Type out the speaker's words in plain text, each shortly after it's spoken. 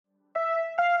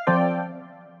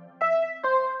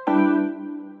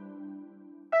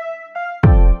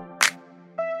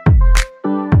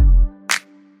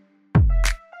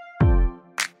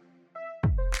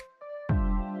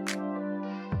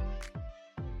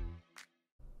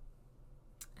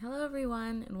Hello,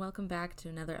 everyone, and welcome back to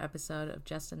another episode of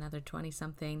Just Another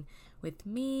 20-something with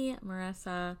me,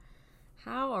 Marissa.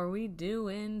 How are we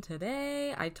doing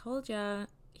today? I told ya,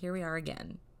 here we are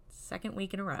again. Second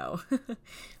week in a row.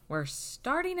 We're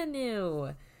starting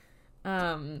anew.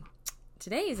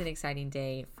 Today is an exciting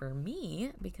day for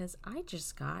me because I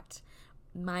just got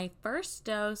my first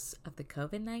dose of the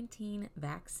COVID-19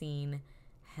 vaccine.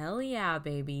 Hell yeah,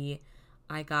 baby.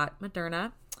 I got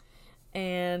Moderna.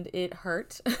 And it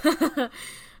hurt.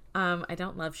 I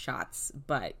don't love shots,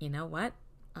 but you know what?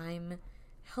 I'm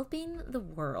helping the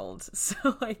world.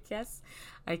 So I guess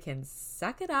I can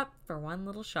suck it up for one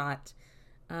little shot.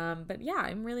 But yeah,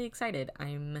 I'm really excited.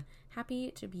 I'm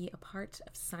happy to be a part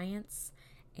of science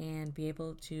and be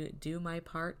able to do my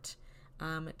part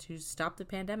to stop the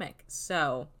pandemic.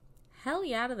 So hell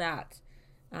yeah to that.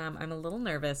 I'm a little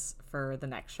nervous for the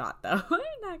next shot though.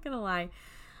 I'm not gonna lie.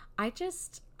 I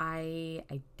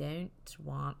don't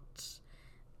want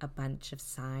a bunch of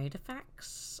side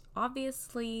effects.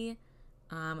 Obviously,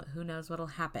 who knows what'll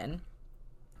happen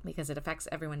because it affects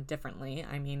everyone differently.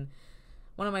 I mean,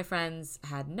 one of my friends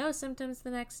had no symptoms the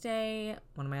next day.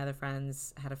 One of my other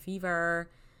friends had a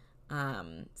fever.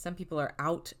 Some people are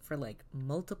out for like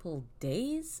multiple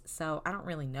days, so I don't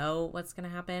really know what's going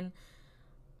to happen.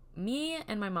 Me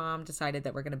and my mom decided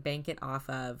that we're going to bank it off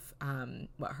of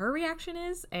what her reaction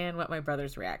is and what my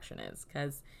brother's reaction is.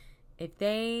 Because if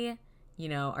they,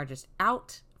 are just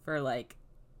out for like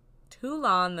too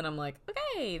long, then I'm like,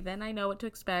 okay, then I know what to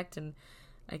expect. And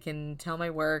I can tell my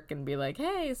work and be like,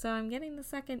 hey, so I'm getting the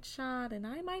second shot and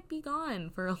I might be gone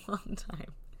for a long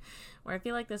time. Where I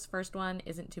feel like this first one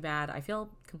isn't too bad. I feel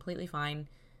completely fine.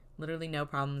 Literally no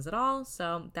problems at all.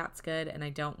 So that's good. And I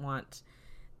don't want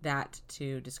that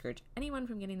to discourage anyone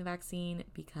from getting the vaccine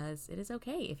because it is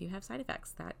okay if you have side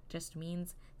effects. That just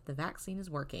means the vaccine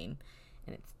is working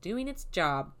and it's doing its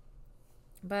job.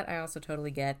 But I also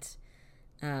totally get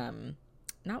not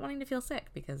wanting to feel sick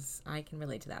because I can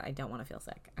relate to that. I don't want to feel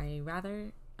sick. I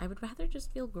would rather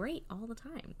just feel great all the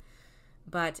time.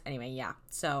 But anyway, yeah.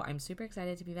 So I'm super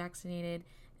excited to be vaccinated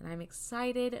and I'm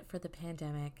excited for the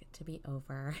pandemic to be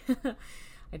over.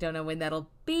 I don't know when that'll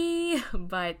be,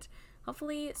 but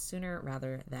hopefully sooner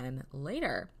rather than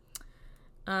later.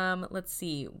 Let's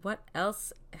see. What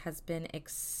else has been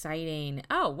exciting?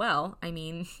 Oh, well, I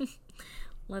mean,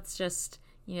 let's just,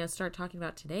 start talking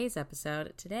about today's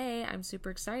episode. Today, I'm super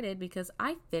excited because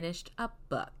I finished a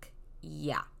book.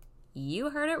 Yeah, you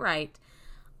heard it right.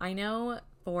 I know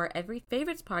for every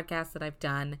favorites podcast that I've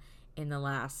done in the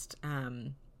last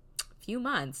few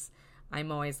months,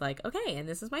 I'm always like, okay, and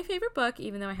this is my favorite book,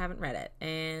 even though I haven't read it.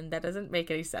 And that doesn't make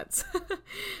any sense.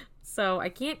 So I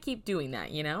can't keep doing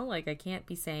that, Like, I can't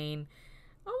be saying,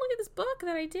 oh, look at this book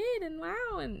that I did, and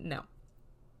wow, and no.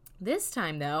 This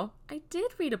time, though, I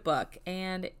did read a book,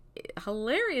 and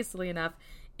hilariously enough,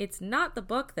 it's not the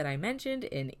book that I mentioned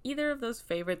in either of those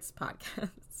favorites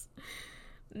podcasts.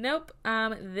 Nope.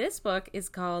 This book is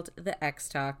called The X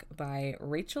Talk by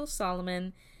Rachel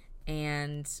Solomon.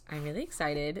 And I'm really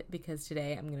excited because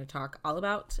today I'm going to talk all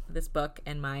about this book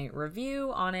and my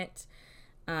review on it.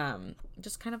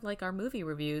 Just kind of like our movie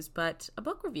reviews, but a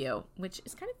book review, which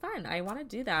is kind of fun. I want to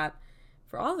do that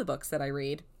for all the books that I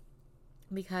read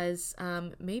because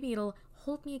maybe it'll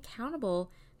hold me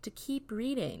accountable to keep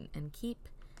reading and keep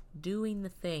doing the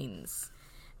things.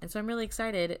 And so I'm really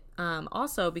excited.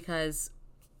 Also because,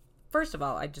 first of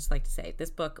all, I'd just like to say this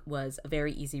book was a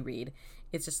very easy read.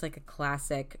 It's just like a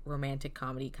classic romantic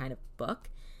comedy kind of book.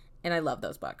 And I love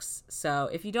those books. So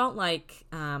if you don't like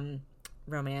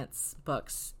romance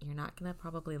books, you're not going to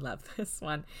probably love this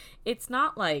one. It's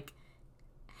not like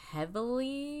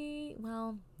heavily,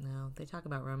 well, no, they talk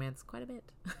about romance quite a bit.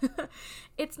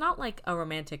 It's not like a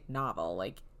romantic novel,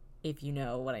 like if you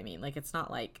know what I mean. Like it's not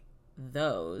like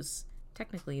those.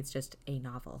 Technically, it's just a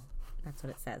novel. That's what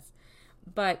it says.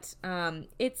 But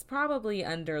it's probably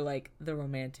under like the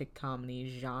romantic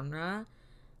comedy genre.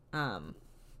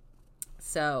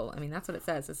 So, I mean, that's what it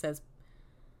says. It says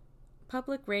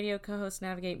public radio co-hosts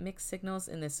navigate mixed signals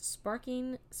in this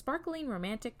sparkling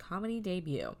romantic comedy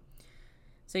debut.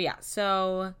 So yeah,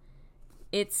 so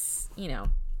it's,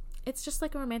 it's just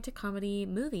like a romantic comedy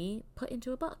movie put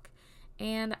into a book.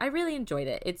 And I really enjoyed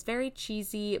it. It's very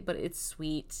cheesy, but it's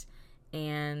sweet.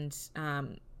 And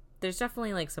there's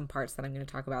definitely like some parts that I'm going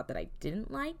to talk about that I didn't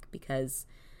like because,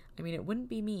 I mean, it wouldn't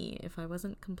be me if I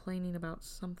wasn't complaining about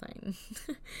something.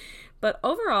 But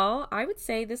overall, I would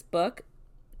say this book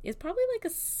is probably like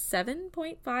a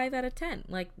 7.5 out of 10.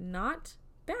 Like, not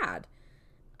bad.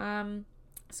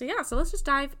 So let's just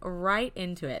dive right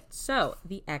into it. So,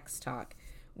 the X Talk.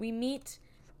 We meet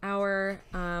our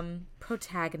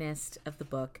protagonist of the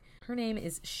book, her name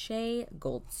is Shay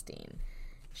Goldstein.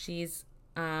 She's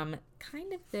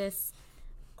kind of this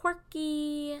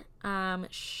quirky,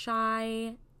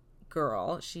 shy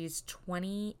girl. She's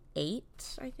 28,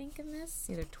 I think, in this.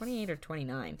 Either 28 or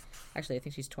 29. Actually, I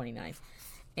think she's 29.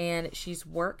 And she's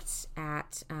worked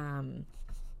at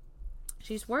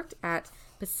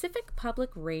Pacific Public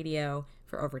Radio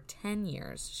for over 10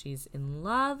 years. She's in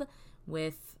love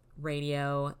with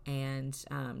radio, and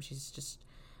she's just,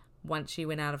 once she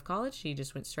went out of college, she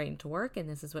just went straight into work, and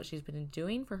this is what she's been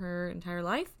doing for her entire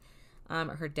life.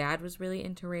 Her dad was really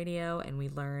into radio, and we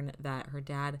learn that her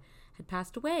dad had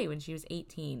passed away when she was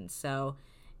 18, so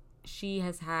she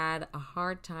has had a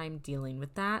hard time dealing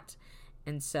with that,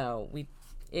 and so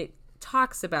it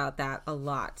talks about that a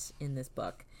lot in this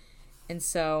book. And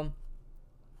so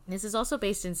this is also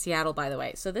based in Seattle, by the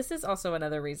way. So this is also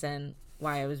another reason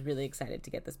why I was really excited to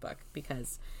get this book,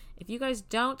 because if you guys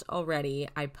don't already,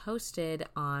 I posted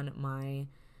on my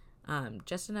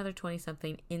Just Another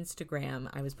 20-something Instagram.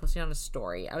 I was posting on a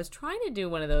story. I was trying to do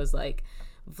one of those like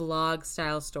vlog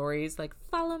style stories, like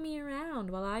follow me around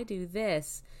while I do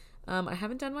this. I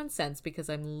haven't done one since because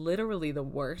I'm literally the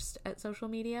worst at social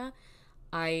media.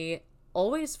 I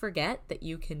always forget that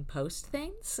you can post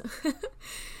things.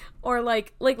 Or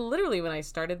like literally when I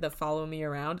started the follow me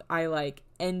around, I like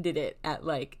ended it at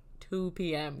like 2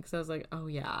 p.m. because I was like, oh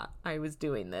yeah, I was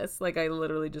doing this. Like I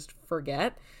literally just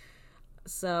forget.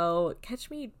 So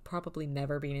catch me probably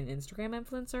never being an Instagram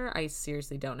influencer. I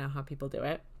seriously don't know how people do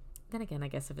it. Then again, I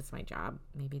guess if it's my job,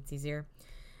 maybe it's easier.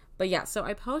 But yeah, so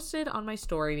I posted on my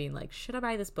story being like, should I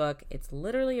buy this book? It's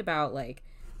literally about like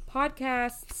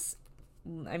podcasts.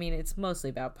 I mean, it's mostly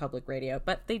about public radio,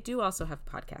 but they do also have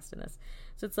podcasts in this.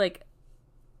 So it's like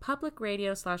public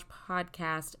radio /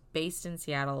 podcast based in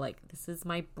Seattle. Like, this is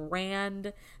my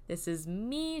brand. This is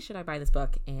me. Should I buy this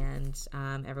book? And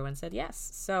everyone said yes.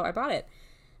 So I bought it.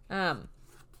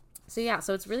 So yeah,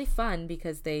 so it's really fun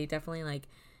because they definitely like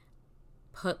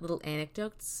put little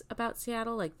anecdotes about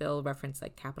Seattle. Like they'll reference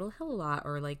like Capitol Hill a lot,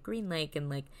 or like Green Lake and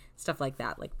like stuff like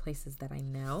that, like places that I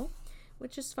know,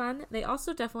 which is fun. They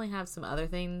also definitely have some other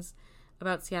things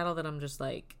about Seattle that I'm just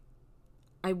like,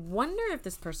 I wonder if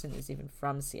this person is even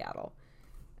from Seattle.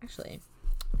 Actually,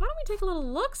 why don't we take a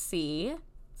little look-see?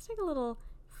 Let's take a little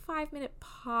 5-minute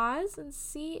pause and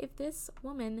see if this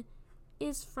woman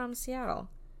is from Seattle.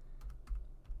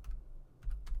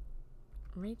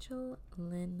 Rachel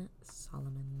Lynn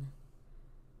Solomon.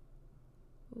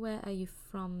 Where are you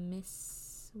from,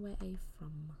 miss? Where are you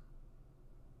from?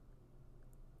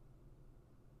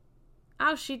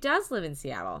 Oh, she does live in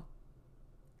Seattle.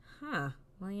 Huh.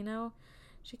 Well, you know,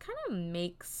 she kind of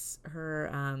makes her,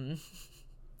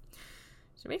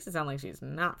 she makes it sound like she's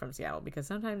not from Seattle, because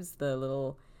sometimes the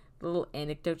little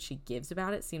anecdote she gives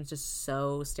about it seems just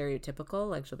so stereotypical.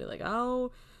 Like, she'll be like,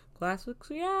 oh, classic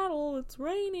Seattle, it's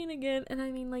raining again. And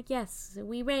I mean, like, yes,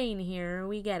 we rain here,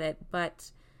 we get it,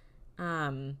 but,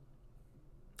 I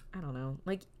don't know.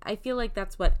 Like, I feel like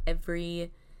that's what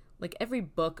every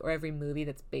book or every movie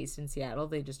that's based in Seattle,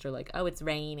 they just are like, oh, it's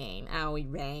raining. Oh, we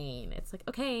rain. It's like,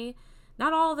 okay,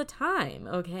 not all the time,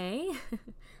 okay?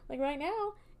 Like right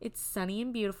now, it's sunny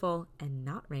and beautiful and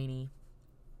not rainy.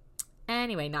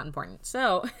 Anyway, not important.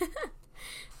 So,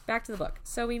 back to the book.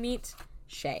 So we meet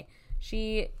Shay.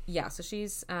 She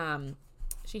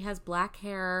has black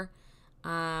hair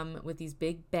with these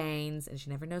big bangs, and she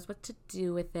never knows what to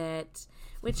do with it,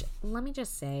 which, let me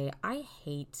just say, I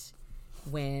hate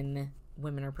when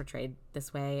women are portrayed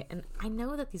this way. And I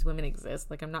know that these women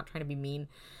exist, like, I'm not trying to be mean,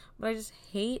 but I just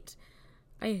hate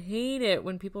it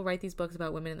when people write these books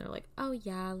about women and they're like, oh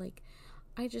yeah, like,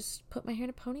 I just put my hair in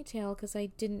a ponytail because I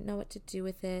didn't know what to do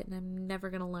with it, and I'm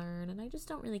never gonna learn, and I just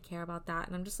don't really care about that.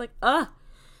 And I'm just like,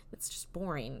 it's just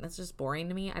boring. That's just boring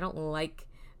to me. I don't like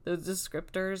those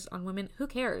descriptors on women. Who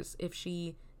cares if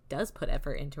she does put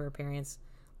effort into her appearance?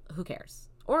 Who cares?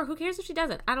 Or who cares if she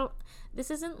doesn't?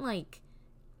 This isn't like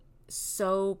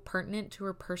so pertinent to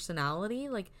her personality.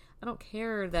 Like, I don't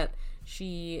care that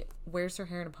she wears her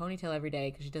hair in a ponytail every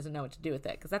day because she doesn't know what to do with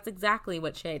it, because that's exactly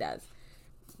what Shay does.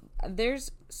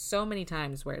 There's so many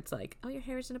times where it's like, oh, your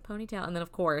hair is in a ponytail, and then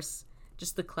of course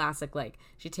just the classic, like,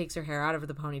 she takes her hair out of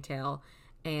the ponytail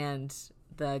and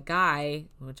the guy,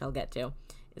 which I'll get to,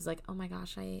 is like, oh my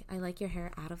gosh, I like your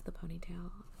hair out of the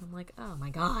ponytail. I'm like, oh my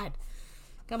god,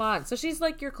 come on. So she's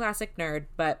like your classic nerd,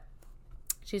 but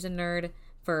she's a nerd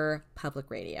for public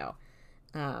radio.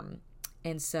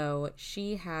 And so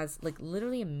she has, like,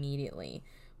 literally immediately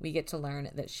we get to learn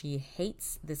that she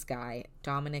hates this guy,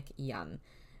 Dominic Young,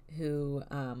 who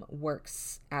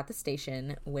works at the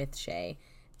station with Shay.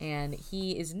 And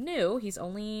he is new. He's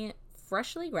only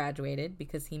freshly graduated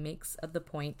because he makes the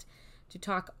point to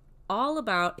talk all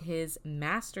about his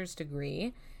master's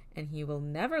degree, and he will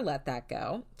never let that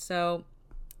go. So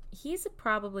he's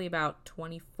probably about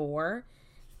 24,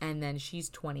 and then she's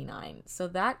 29. So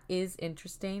that is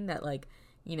interesting that, like,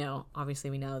 you know, obviously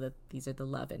we know that these are the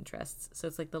love interests. So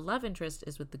it's like the love interest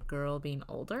is with the girl being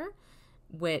older,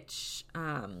 which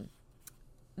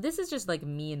this is just like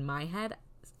me in my head.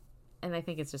 And I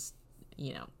think it's just,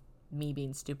 you know, me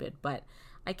being stupid. But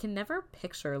I can never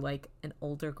picture, like, an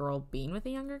older girl being with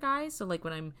a younger guy. So, like,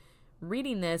 when I'm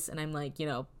reading this and I'm, like, you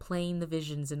know, playing the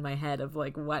visions in my head of,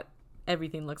 like, what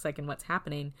everything looks like and what's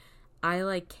happening,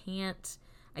 I can't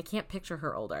picture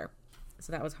her older.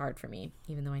 So that was hard for me,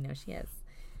 even though I know she is.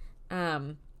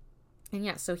 And,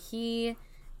 yeah, so he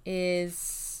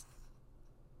is,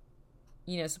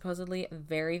 you know, supposedly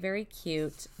very, very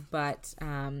cute. But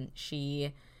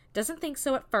she doesn't think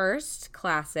so at first,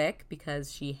 classic,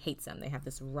 because she hates him. They have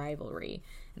this rivalry,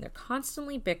 and they're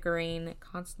constantly bickering,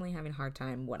 constantly having a hard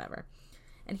time, whatever.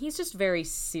 And he's just very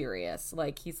serious.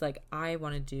 Like, he's like, I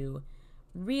want to do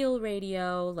real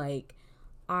radio. Like,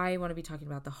 I want to be talking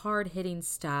about the hard-hitting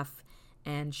stuff.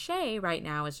 And Shay right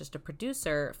now is just a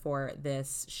producer for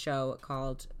this show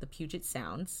called The Puget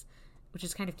Sounds, which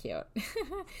is kind of cute.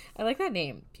 I like that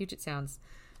name, Puget Sounds.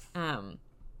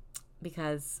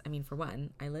 Because, I mean, for one,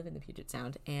 I live in the Puget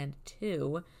Sound, and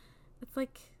two, it's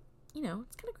like, you know,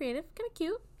 it's kind of creative, kind of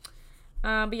cute.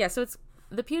 But yeah, so it's,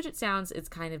 the Puget Sounds, it's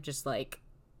kind of just like,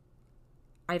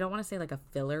 I don't want to say like a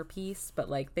filler piece, but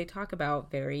like they talk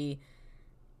about very,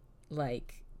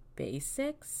 like,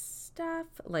 basic stuff.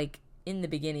 Like, in the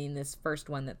beginning, this first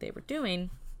one that they were doing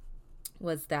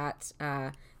was that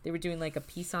they were doing like a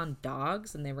piece on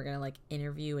dogs, and they were going to like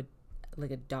interview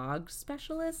a dog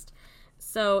specialist.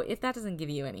 So if that doesn't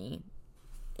give you any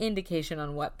indication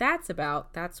on what that's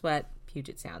about, that's what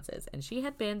Puget Sounds is. And she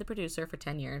had been the producer for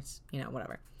 10 years, you know,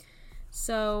 whatever.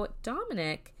 So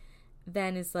Dominic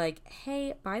then is like,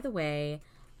 hey, by the way,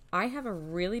 I have a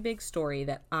really big story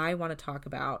that I want to talk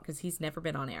about, because he's never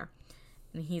been on air.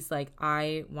 And he's like,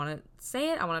 I want to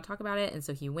say it. I want to talk about it. And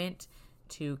so he went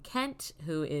to Kent,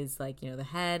 who is like, you know, the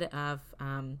head of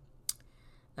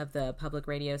the public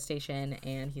radio station,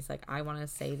 and he's like, I want to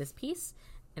say this piece.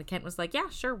 And Kent was like, yeah,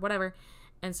 sure, whatever.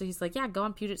 And so he's like, yeah, go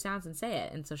on Puget Sounds and say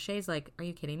it. And so Shay's like, are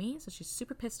you kidding me? So she's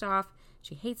super pissed off.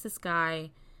 She hates this guy.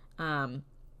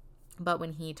 But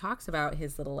when he talks about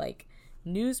his little like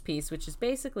news piece, which is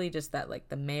basically just that like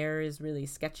the mayor is really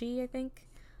sketchy, I think.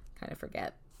 Kind of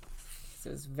forget. So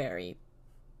it was very,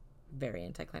 very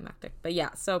anticlimactic. But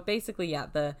yeah, so basically, yeah,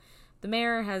 the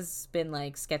mayor has been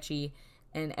like sketchy.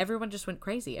 And everyone just went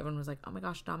crazy. Everyone was like, oh my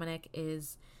gosh, Dominic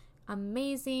is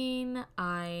amazing.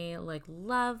 I, like,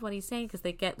 love what he's saying, because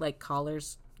they get, like,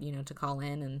 callers, you know, to call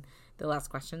in, and they'll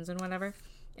ask questions and whatever.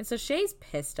 And so Shay's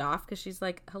pissed off, because she's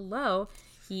like, hello,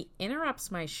 he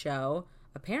interrupts my show.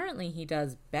 Apparently he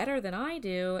does better than I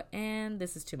do, and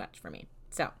this is too much for me.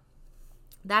 So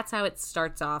that's how it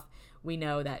starts off. We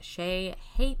know that Shay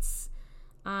hates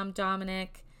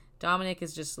Dominic. Dominic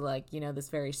is just like, you know, this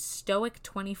very stoic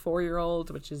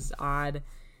 24-year-old, which is odd.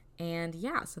 And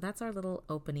yeah, so that's our little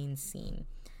opening scene.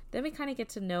 Then we kind of get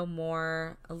to know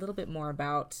a little bit more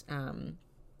about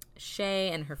Shay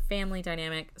and her family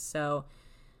dynamic. So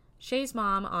Shay's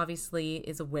mom obviously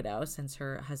is a widow since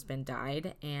her husband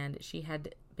died, and she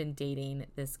had been dating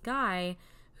this guy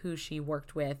who she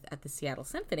worked with at the Seattle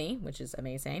Symphony, which is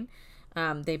amazing.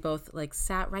 They both like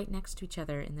sat right next to each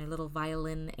other in their little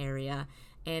violin area.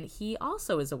 And he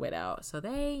also is a widow. So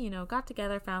they, you know, got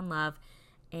together, found love.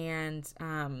 And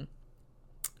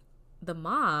the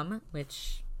mom,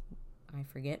 which I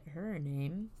forget her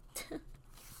name. I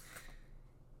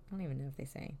don't even know if they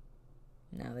say.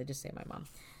 No, they just say my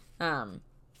mom.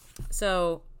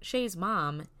 So Shay's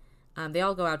mom, they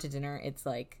all go out to dinner. It's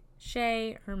like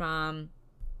Shay, her mom,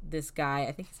 this guy,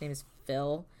 I think his name is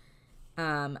Phil.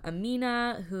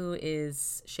 Amina, who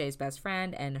is Shay's best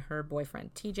friend, and her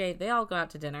boyfriend TJ, they all go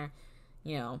out to dinner,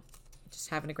 you know, just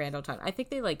having a grand old time. I think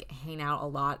they like hang out a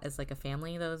lot as like a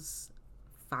family, those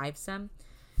fivesome.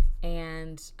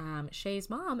 And Shay's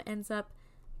mom ends up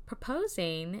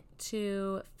proposing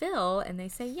to Phil, and they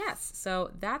say yes.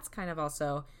 So that's kind of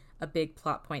also a big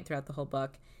plot point throughout the whole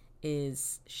book,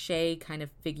 is Shay kind of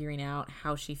figuring out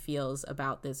how she feels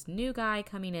about this new guy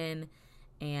coming in,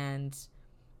 and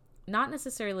not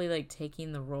necessarily like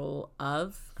taking the role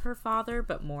of her father,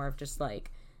 but more of just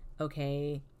like,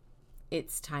 okay,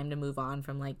 it's time to move on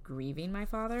from like grieving my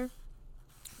father.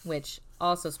 Which,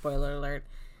 also spoiler alert,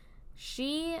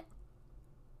 she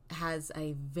has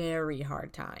a very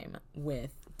hard time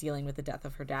with dealing with the death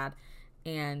of her dad.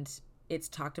 And it's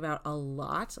talked about a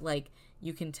lot. Like,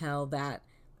 you can tell that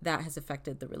has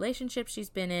affected the relationships she's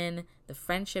been in, the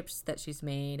friendships that she's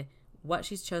made, what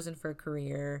she's chosen for a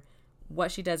career,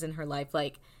 what she does in her life.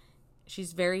 Like,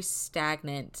 she's very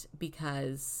stagnant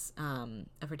because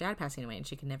of her dad passing away, and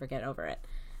she can never get over it.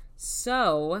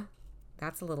 So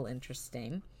that's a little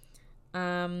interesting.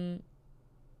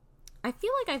 I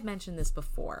feel like I've mentioned this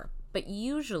before, but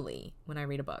usually when I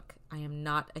read a book, I am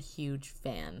not a huge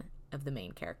fan of the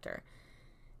main character.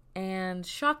 And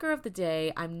shocker of the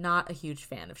day, I'm not a huge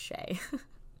fan of Shay.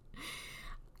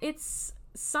 It's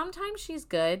sometimes she's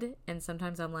good, and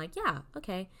sometimes I'm like, yeah,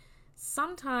 okay.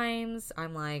 Sometimes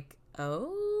I'm like,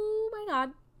 oh my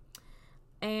God.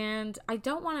 And I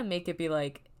don't want to make it be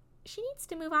like, she needs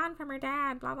to move on from her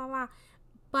dad, blah, blah, blah.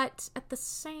 But at the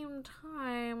same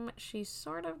time, she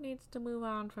sort of needs to move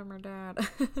on from her dad.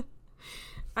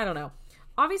 I don't know.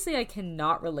 Obviously, I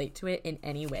cannot relate to it in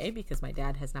any way because my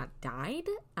dad has not died,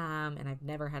 and I've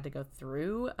never had to go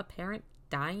through a parent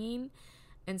dying.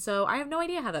 And so I have no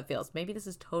idea how that feels. Maybe this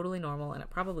is totally normal, and it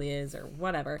probably is, or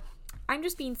whatever. I'm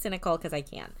just being cynical because I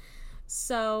can.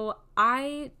 So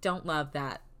I don't love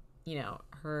that, you know,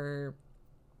 her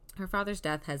father's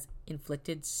death has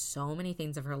inflicted so many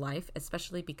things of her life,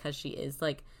 especially because she is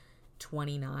like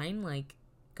 29, like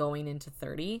going into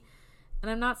 30. And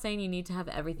I'm not saying you need to have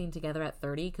everything together at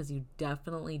 30 because you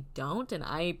definitely don't. And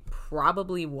I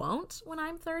probably won't when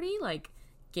I'm 30. Like,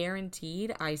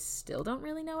 guaranteed, I still don't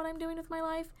really know what I'm doing with my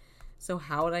life. So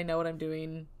how would I know what I'm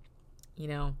doing,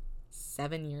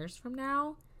 7 years from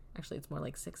now? Actually, it's more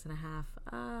like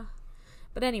 6.5.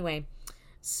 But anyway,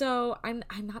 so I'm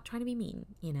not trying to be mean,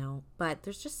 but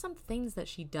there's just some things that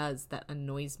she does that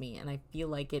annoys me. And I feel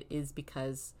like it is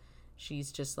because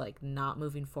she's just like not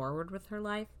moving forward with her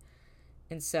life.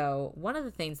 And so one of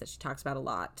the things that she talks about a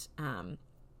lot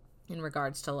in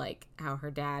regards to like how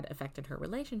her dad affected her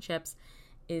relationships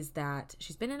is that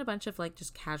she's been in a bunch of like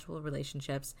just casual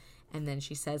relationships. And then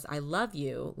she says, I love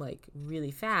you, like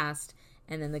really fast.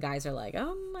 And then the guys are like,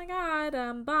 oh my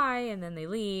God, bye. And then they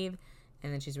leave.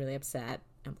 And then she's really upset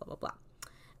and blah, blah,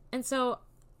 blah. And so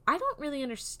I don't really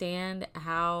understand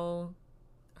how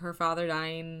her father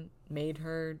dying made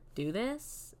her do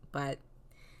this, but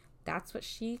that's what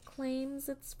she claims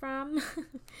it's from.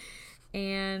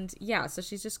 And yeah, so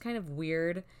she's just kind of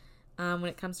weird when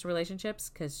it comes to relationships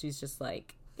because she's just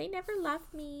like, they never love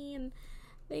me and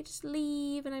they just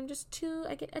leave and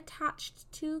I get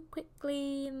attached too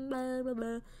quickly and blah, blah,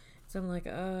 blah. So I'm like,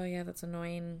 oh yeah, that's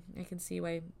annoying. I can see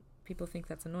why people think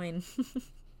that's annoying.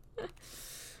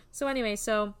 So anyway,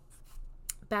 so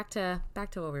back to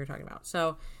what we were talking about.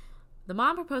 So the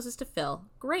mom proposes to Phil.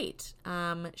 Great.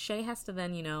 Shay has to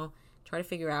then, try to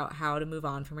figure out how to move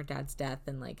on from her dad's death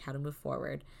and like how to move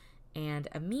forward. And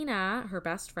Amina, her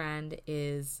best friend,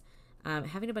 is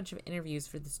having a bunch of interviews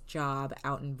for this job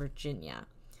out in Virginia.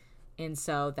 And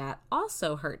so that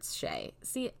also hurts Shay.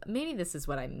 See, maybe this is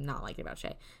what I'm not liking about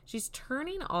Shay. She's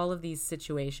turning all of these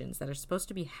situations that are supposed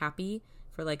to be happy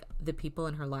for like the people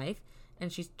in her life,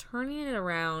 and she's turning it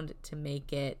around to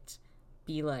make it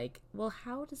be like, well,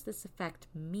 how does this affect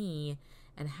me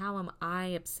and how am I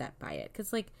upset by it?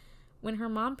 Because like when her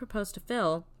mom proposed to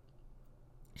Phil,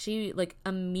 she like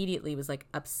immediately was like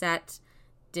upset,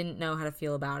 didn't know how to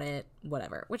feel about it,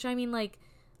 whatever. Which I mean, like,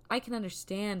 I can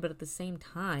understand, but at the same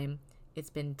time, it's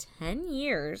been 10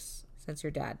 years since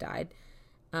your dad died.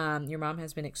 Your mom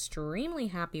has been extremely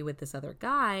happy with this other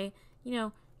guy.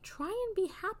 Try and be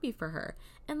happy for her.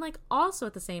 And like also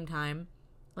at the same time,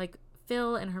 like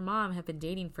Phil and her mom have been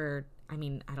dating for, I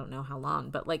don't know how long,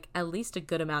 but like at least a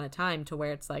good amount of time to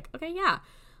where it's like, okay, yeah,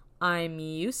 I'm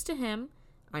used to him.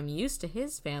 I'm used to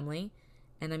his family.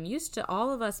 And I'm used to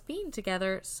all of us being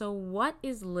together. So what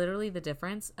is literally the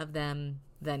difference of them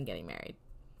then getting married?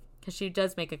 Because she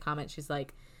does make a comment. She's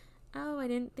like, oh, I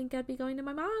didn't think I'd be going to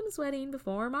my mom's wedding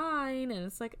before mine. And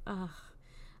it's like, ugh,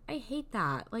 I hate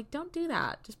that. Like, don't do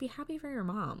that. Just be happy for your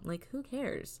mom. Like, who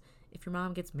cares if your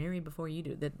mom gets married before you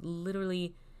do? That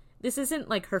literally, this isn't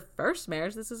like her first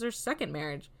marriage. This is her second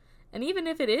marriage. And even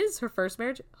if it is her first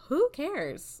marriage, who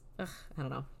cares? Ugh, I don't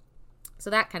know. So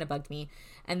that kind of bugged me.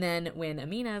 And then when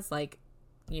Amina's like,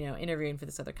 interviewing for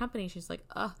this other company, she's like,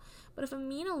 ugh, but if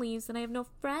Amina leaves, then I have no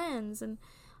friends. And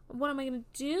what am I going to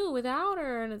do without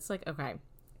her? And it's like, okay,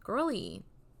 girly,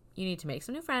 you need to make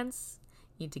some new friends.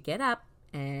 You need to get up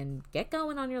and get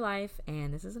going on your life.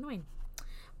 And this is annoying.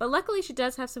 But luckily, she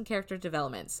does have some character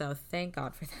development. So thank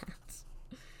God for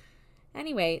that.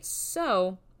 Anyway,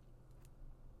 so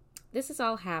this is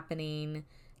all happening.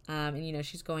 And,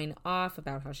 she's going off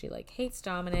about how she, like, hates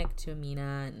Dominic to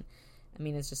Amina. And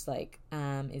Amina's just like,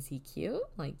 is he cute?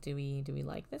 Like, do we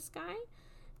like this guy?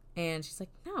 And she's like,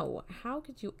 no, how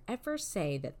could you ever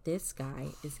say that this guy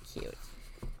is cute?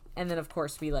 And then, of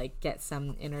course, we, like, get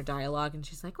some inner dialogue, and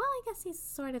she's like, well, I guess he's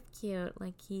sort of cute.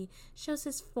 Like, he shows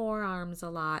his forearms a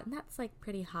lot, and that's, like,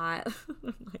 pretty hot.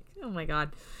 I'm like, oh, my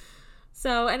God.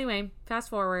 So, anyway, fast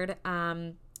forward.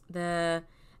 After,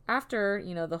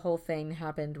 you know, the whole thing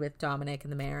happened with Dominic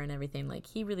and the mayor and everything, like,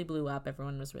 he really blew up.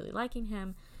 Everyone was really liking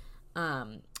him.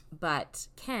 But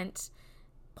Kent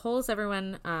pulls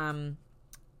everyone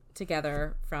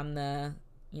together from the,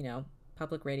 you know,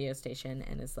 public radio station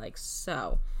and is like,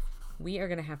 so we are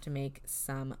going to have to make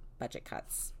some budget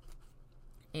cuts.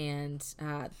 And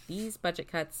these budget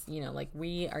cuts, you know, like,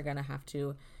 we are going to have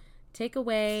to take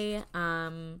away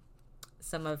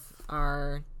some of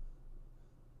our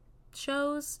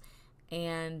shows,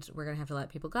 and we're going to have to let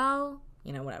people go,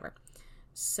 you know, whatever.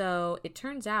 So it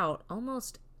turns out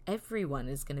almost everyone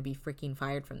is going to be freaking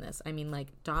fired from this. I mean, like,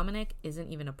 Dominic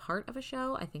isn't even a part of a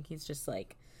show. I think he's just,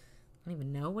 like, I don't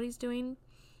even know what he's doing.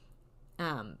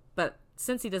 But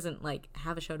since he doesn't, like,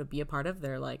 have a show to be a part of,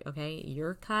 they're like, okay,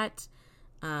 you're cut.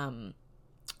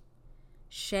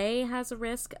 Shay has a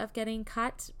risk of getting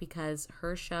cut because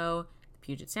her show,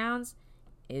 Puget Sounds,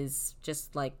 is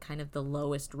just, like, kind of the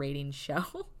lowest rating show.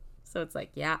 So it's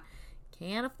like, yeah,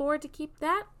 can't afford to keep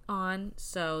that on.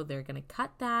 So they're going to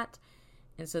cut that.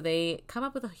 And so they come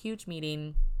up with a huge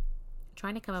meeting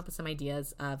trying to come up with some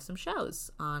ideas of some shows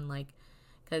on, like,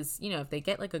 because, you know, if they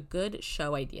get, like, a good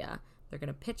show idea, they're going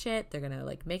to pitch it, they're going to,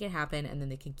 like, make it happen, and then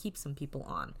they can keep some people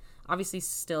on. Obviously,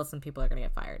 still some people are going to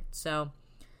get fired. So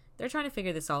they're trying to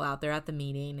figure this all out. They're at the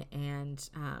meeting, and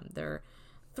they're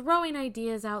throwing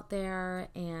ideas out there,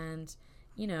 and,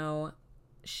 you know,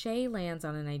 Shay lands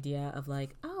on an idea of,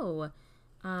 like, oh,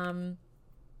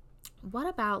 what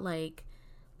about, like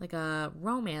a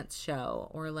romance show,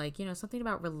 or, like, you know, something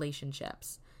about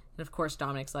relationships. And of course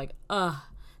Dominic's like,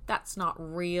 that's not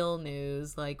real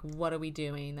news. Like, what are we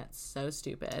doing? That's so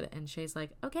stupid. And Shay's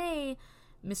like, okay,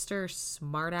 Mr.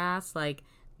 Smartass, like,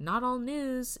 not all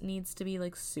news needs to be,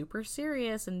 like, super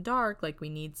serious and dark. Like, we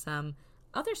need some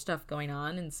other stuff going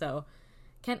on. And so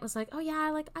Kent was like, oh yeah, I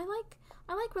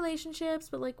like relationships,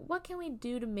 but, like, what can we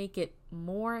do to make it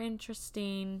more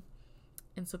interesting?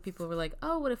 And so people were like,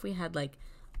 oh, what if we had, like,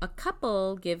 a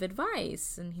couple give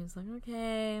advice? And he was like,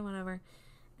 okay, whatever.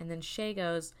 And then Shay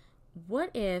goes, what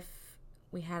if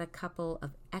we had a couple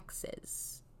of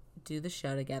exes do the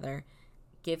show together,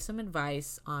 give some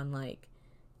advice on, like,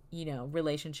 you know,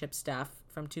 relationship stuff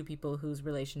from two people whose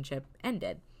relationship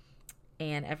ended?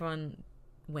 And everyone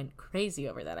went crazy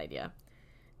over that idea.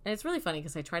 And it's really funny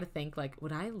because I try to think, like,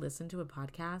 would I listen to a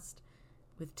podcast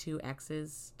with two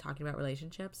exes talking about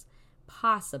relationships?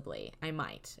 Possibly. I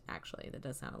might, actually. That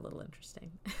does sound a little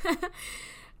interesting.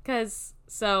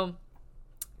 So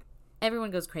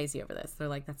everyone goes crazy over this. They're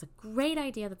like, that's a great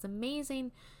idea. That's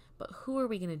amazing. But who are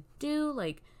we going to do?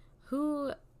 Like,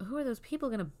 who are those people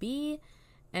going to be?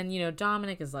 And, you know,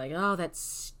 Dominic is like, oh, that's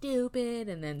stupid.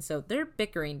 And then so they're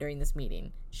bickering during this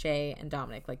meeting, Shay and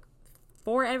Dominic, like,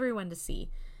 for everyone to see.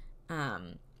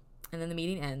 And then the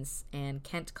meeting ends, and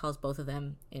Kent calls both of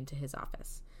them into his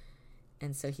office.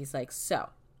 And so he's like, so,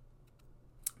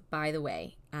 by the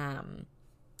way,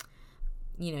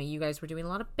 you know, you guys were doing a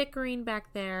lot of bickering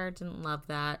back there. Didn't love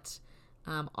that.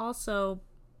 Also,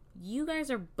 you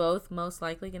guys are both most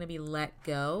likely going to be let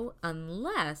go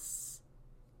unless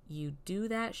you do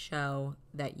that show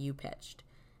that you pitched.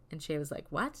 And Shay was like,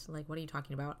 what? Like, what are you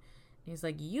talking about? And he's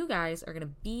like, you guys are going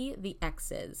to be the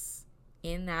exes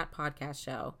in that podcast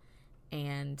show.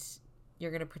 And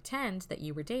you're going to pretend that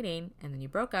you were dating, and then you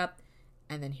broke up,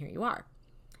 and then here you are.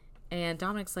 And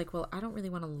Dominic's like, well, I don't really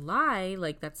want to lie.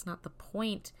 Like, that's not the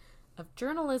point of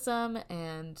journalism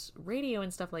and radio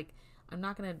and stuff. Like, I'm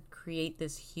not going to create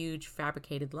this huge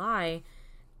fabricated lie.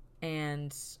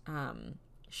 And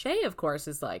Shay, of course,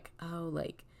 is like, oh,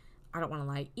 like, I don't want to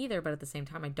lie either. But at the same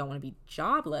time, I don't want to be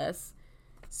jobless.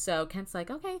 So Kent's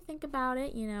like, okay, think about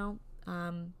it, you know.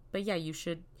 But yeah, you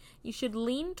should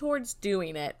lean towards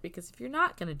doing it, because if you're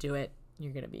not going to do it,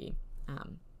 you're going to be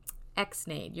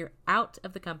ex-nayed. You're out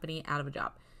of the company, out of a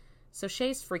job. So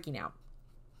Shay's freaking out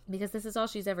because this is all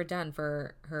she's ever done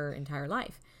for her entire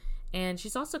life. And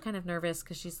she's also kind of nervous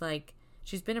because she's like,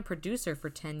 she's been a producer for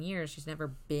 10 years. She's never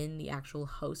been the actual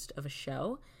host of a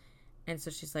show. And so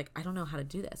she's like, I don't know how to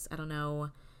do this. I don't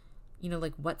know, you know,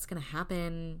 like, what's going to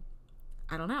happen.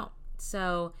 I don't know.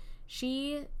 So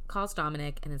she calls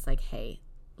Dominic and it's like, hey,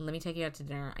 let me take you out to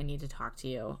dinner. I need to talk to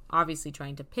you. Obviously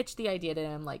trying to pitch the idea to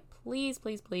him, like, please,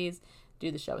 please, please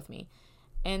do the show with me.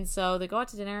 And so they go out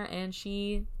to dinner and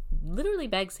she literally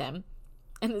begs him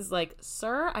and is like,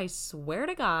 sir, I swear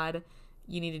to God,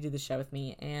 you need to do the show with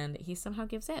me. And he somehow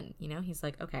gives in, he's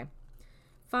like, okay,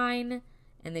 fine.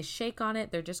 And they shake on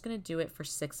it. They're just going to do it for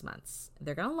 6 months.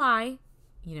 They're going to lie,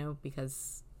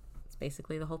 because it's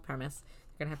basically the whole premise.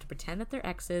 They're going to have to pretend that they're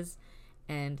exes,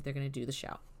 and they're going to do the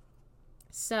show.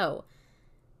 So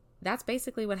that's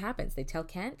basically what happens. They tell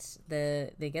Kent,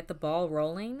 they get the ball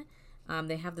rolling.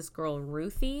 They have this girl,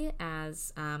 Ruthie,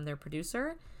 as their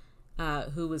producer,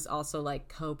 who was also like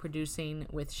co-producing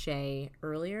with Shay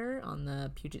earlier on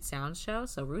the Puget Sound show.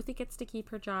 So Ruthie gets to keep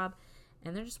her job,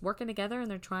 and they're just working together, and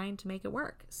they're trying to make it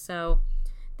work. So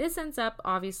this ends up,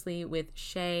 obviously, with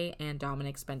Shay and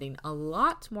Dominic spending a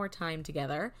lot more time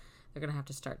together. They're going to have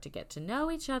to start to get to know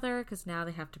each other, because now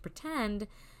they have to pretend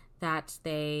that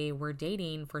they were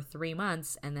dating for 3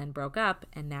 months and then broke up,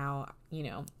 and now,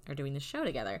 are doing the show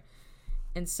together.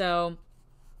 And so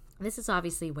this is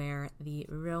obviously where the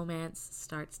romance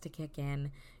starts to kick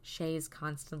in. Shay's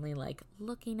constantly, like,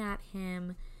 looking at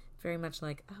him, very much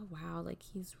like, oh, wow, like,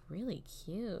 he's really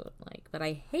cute, like, but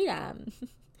I hate him.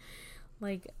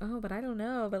 Like, oh, but I don't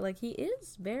know, but, like, he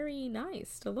is very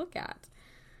nice to look at.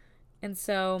 And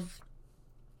so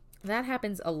that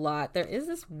happens a lot. There is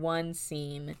this one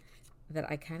scene that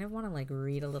I kind of want to, like,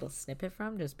 read a little snippet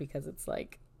from, just because it's,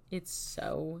 like, it's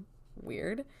so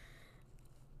weird.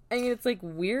 I mean, it's, like,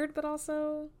 weird, but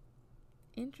also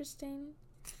interesting.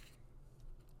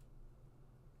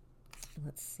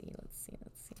 Let's see.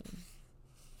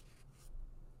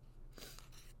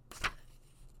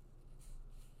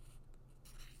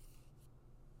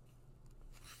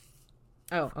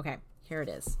 Oh, okay. Here it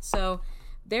is. So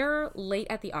they're late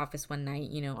at the office one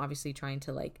night, obviously trying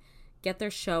to, like, get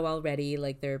their show all ready.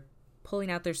 Like, they're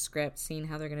pulling out their script, seeing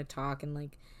how they're going to talk, and,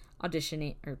 like,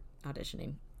 auditioning.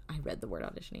 I read the word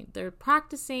auditioning. They're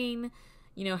practicing,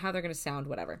 how they're going to sound,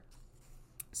 whatever.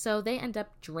 So they end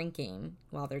up drinking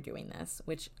while they're doing this,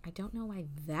 which I don't know why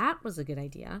that was a good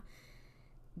idea.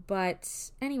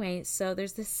 But anyway, so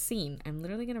there's this scene. I'm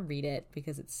literally going to read it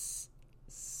because it's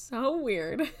so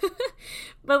weird.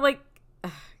 But, like,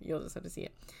 you'll just have to see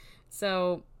it.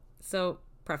 So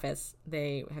preface,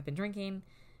 they have been drinking.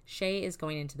 Shay is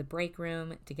going into the break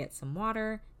room to get some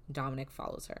water. Dominic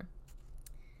follows her.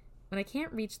 When I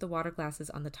can't reach the water glasses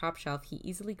on the top shelf, he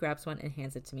easily grabs one and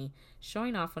hands it to me,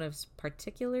 showing off one of his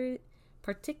particularly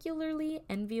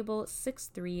enviable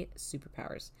 6'3"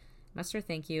 superpowers. Muster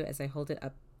thank you as I hold it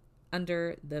up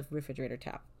under the refrigerator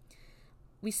tap.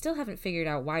 We still haven't figured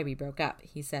out why we broke up,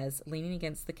 he says, leaning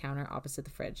against the counter opposite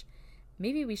the fridge.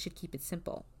 Maybe we should keep it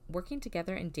simple. Working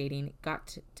together and dating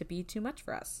got to be too much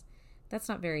for us. That's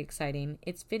not very exciting.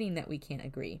 It's fitting that we can't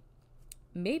agree.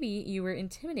 Maybe you were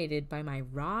intimidated by my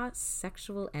raw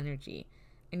sexual energy.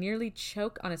 I nearly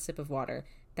choke on a sip of water.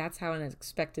 That's how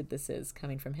unexpected this is,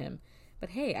 coming from him.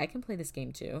 But hey, I can play this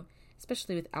game too,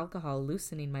 especially with alcohol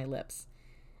loosening my lips.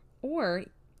 Or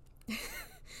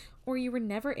you were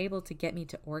never able to get me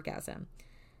to orgasm.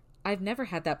 I've never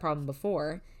had that problem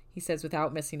before, he says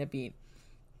without missing a beat.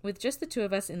 With just the two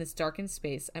of us in this darkened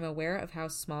space, I'm aware of how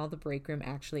small the break room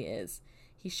actually is.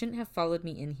 He shouldn't have followed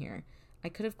me in here. I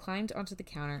could have climbed onto the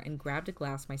counter and grabbed a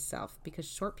glass myself, because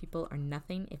short people are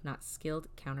nothing if not skilled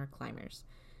counter climbers.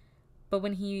 But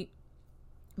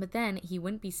then he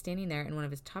wouldn't be standing there in one of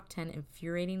his top 10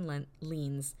 infuriating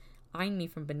leans, eyeing me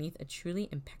from beneath a truly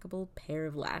impeccable pair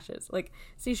of lashes. Like,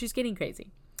 see, she's getting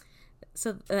crazy.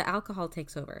 So the alcohol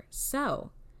takes over.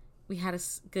 So we had a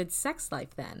good sex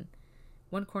life then.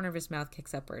 One corner of his mouth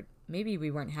kicks upward. Maybe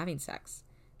we weren't having sex.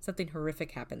 Something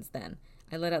horrific happens then.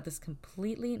 I let out this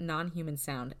completely non-human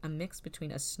sound, a mix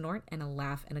between a snort and a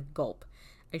laugh and a gulp.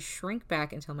 I shrink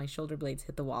back until my shoulder blades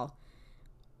hit the wall.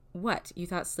 What, you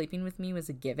thought sleeping with me was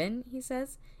a given, he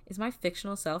says? Is my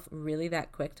fictional self really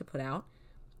that quick to put out?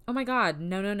 Oh my God,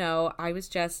 no. I was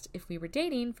just, if we were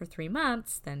dating for 3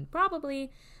 months, then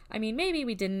probably. I mean, maybe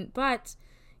we didn't, but...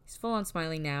 He's full on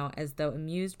smiling now, as though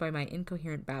amused by my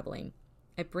incoherent babbling.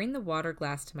 I bring the water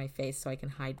glass to my face so I can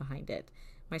hide behind it.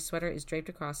 My sweater is draped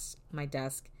across my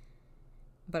desk,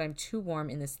 but I'm too warm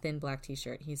in this thin black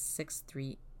t-shirt. He's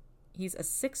 6'3". He's a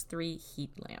 6'3"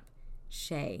 heat lamp.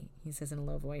 Shay, he says in a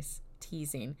low voice,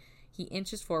 teasing. He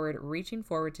inches forward, reaching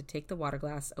forward to take the water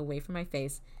glass away from my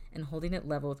face and holding it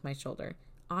level with my shoulder.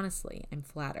 Honestly, I'm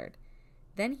flattered.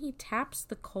 Then he taps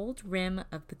the cold rim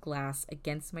of the glass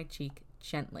against my cheek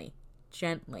gently.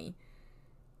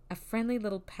 A friendly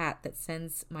little pat that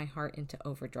sends my heart into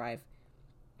overdrive.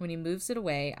 When he moves it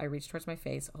away, I reach towards my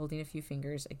face, holding a few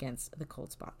fingers against the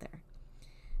cold spot there.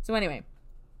 So anyway,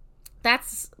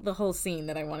 that's the whole scene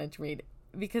that I wanted to read,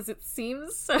 because it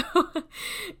seems so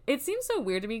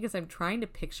weird to me, because I'm trying to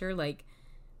picture, like,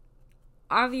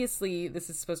 obviously this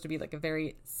is supposed to be like a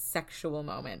very sexual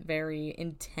moment, very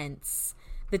intense.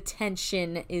 The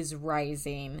tension is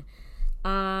rising. But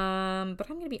I'm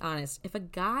going to be honest. If a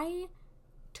guy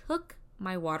took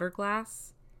my water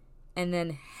glass and then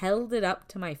held it up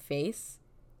to my face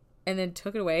and then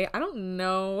took it away, I don't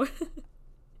know.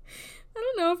 I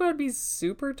don't know if I would be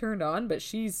super turned on, but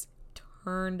she's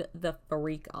turned the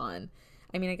freak on.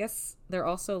 I mean, I guess they're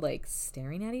also like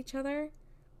staring at each other,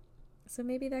 so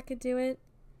maybe that could do it.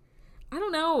 I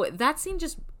don't know. That scene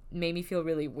just made me feel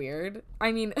really weird.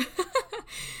 I mean,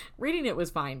 reading it was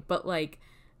fine, but like,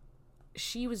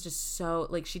 she was just so,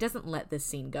 like, she doesn't let this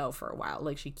scene go for a while.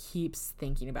 Like, she keeps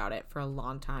thinking about it for a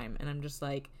long time, and I'm just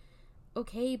like,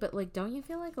 okay, but like, don't you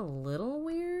feel like a little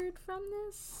weird from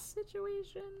this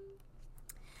situation?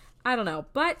 I don't know,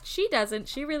 but she doesn't.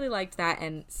 She really liked that,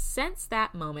 and since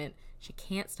that moment, she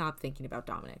can't stop thinking about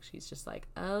Dominic. She's just like,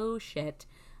 oh shit,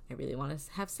 I really want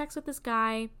to have sex with this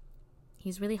guy.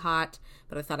 He's really hot,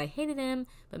 but I thought I hated him,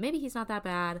 but maybe he's not that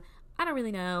bad. I don't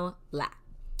really know. Blah.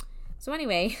 So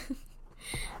anyway,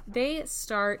 they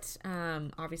start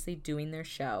obviously doing their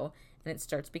show, and it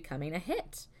starts becoming a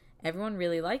hit. Everyone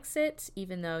really likes it,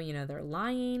 even though, you know, they're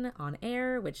lying on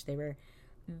air, which they were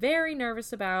very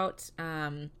nervous about.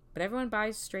 But everyone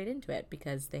buys straight into it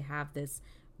because they have this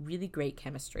really great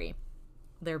chemistry.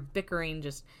 Their bickering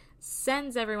just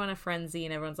sends everyone a frenzy,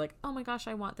 and everyone's like, oh my gosh,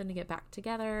 I want them to get back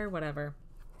together, whatever.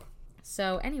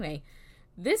 So anyway,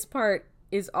 this part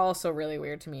is also really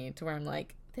weird to me, to where I'm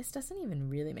like, this doesn't even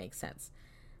really make sense.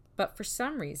 But for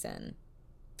some reason,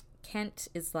 Kent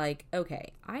is like,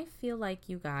 okay, I feel like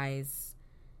you guys,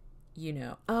 you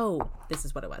know, oh, this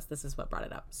is what it was. This is what brought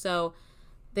it up. So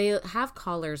they have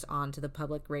callers onto the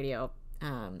public radio,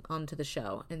 onto the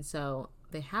show. And so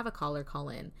they have a caller call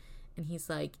in, and he's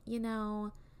like, you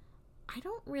know, I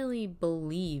don't really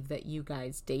believe that you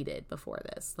guys dated before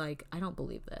this. Like, I don't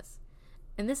believe this.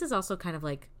 And this is also kind of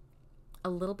like a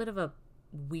little bit of a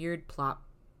weird plot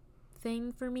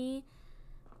thing for me.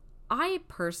 I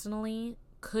personally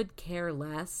could care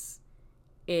less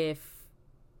if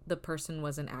the person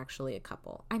wasn't actually a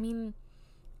couple. I mean,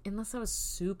 unless I was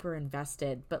super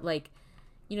invested, but like,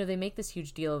 you know, they make this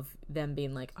huge deal of them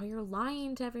being like, oh, you're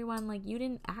lying to everyone, like you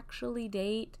didn't actually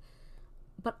date.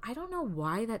 But I don't know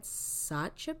why that's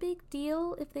such a big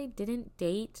deal if they didn't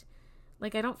date.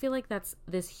 Like, I don't feel like that's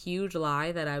this huge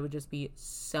lie that I would just be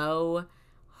so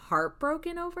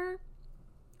heartbroken over.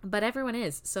 But everyone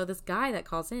is. So this guy that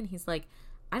calls in, he's like,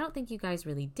 I don't think you guys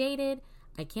really dated.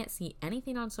 I can't see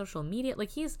anything on social media.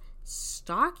 Like, he's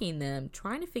stalking them,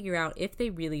 trying to figure out if they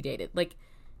really dated. Like,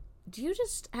 do you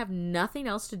just have nothing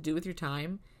else to do with your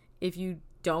time if you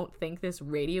don't think this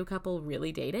radio couple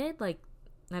really dated? Like,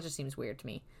 that just seems weird to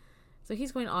me. So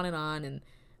he's going on, and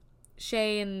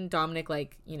Shay and Dominic,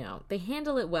 like, you know, they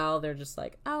handle it well. They're just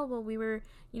like, oh, well, we were,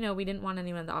 you know, we didn't want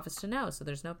anyone in the office to know, so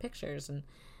there's no pictures, and,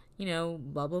 you know,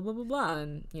 blah, blah, blah, blah, blah,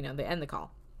 and, you know, they end the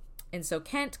call. And so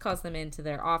Kent calls them into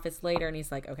their office later, and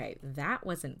he's like, okay, that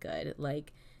wasn't good.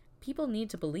 Like, people need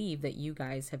to believe that you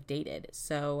guys have dated.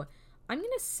 So I'm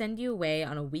going to send you away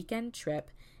on a weekend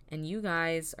trip, and you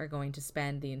guys are going to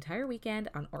spend the entire weekend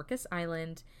on Orcas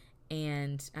Island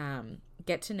and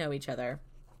get to know each other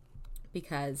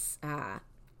because,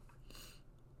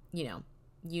 you know,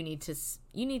 you need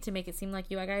to make it seem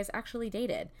like you guys actually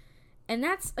dated. And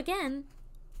that's, again,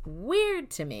 weird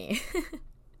to me.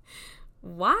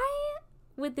 Why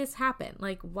would this happen?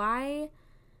 Like, why?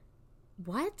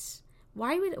 What?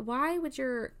 Why would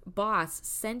your boss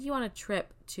send you on a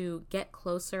trip to get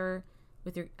closer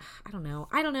with your, I don't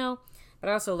know. But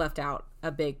I also left out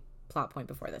a big plot point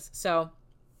before this. So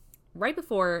right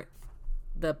before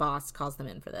the boss calls them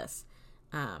in for this,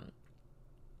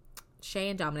 Shay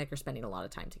and Dominic are spending a lot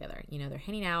of time together. You know, they're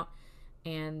hanging out,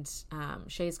 and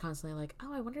Shay's constantly like,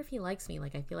 oh, I wonder if he likes me.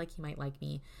 Like, I feel like he might like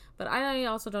me, but I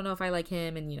also don't know if I like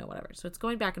him, and, you know, whatever. So it's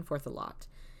going back and forth a lot.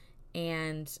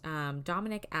 And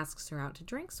Dominic asks her out to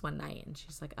drinks one night, and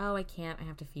she's like, oh, I can't. I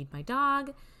have to feed my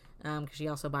dog, because she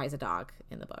also buys a dog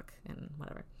in the book and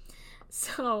whatever.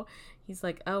 So he's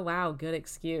like, oh, wow, good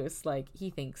excuse. Like, he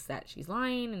thinks that she's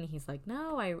lying, and he's like,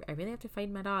 no, I really have to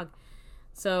feed my dog.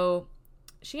 So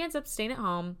she ends up staying at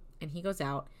home, and he goes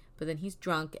out, but then he's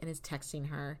drunk and is texting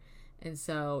her. And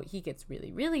so he gets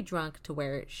really, really drunk to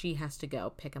where she has to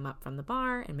go pick him up from the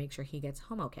bar and make sure he gets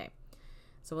home okay.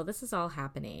 So while this is all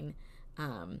happening,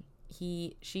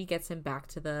 she gets him back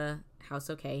to the house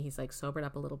okay. He's like sobered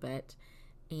up a little bit,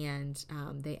 and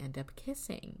they end up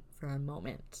kissing for a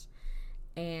moment.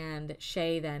 And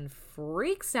Shay then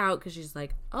freaks out because she's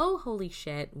like, oh, holy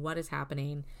shit, what is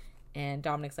happening? And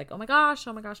Dominic's like, oh my gosh,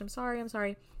 I'm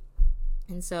sorry.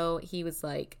 And so he was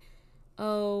like,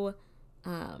 oh,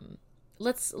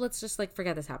 let's just like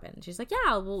forget this happened. She's like,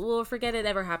 yeah, we'll forget it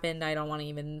ever happened. I don't want to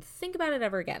even think about it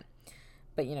ever again.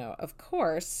 But, you know, of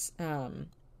course, her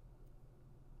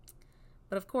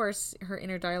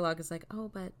inner dialogue is like, oh,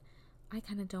 but I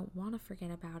kind of don't want to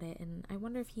forget about it. And I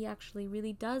wonder if he actually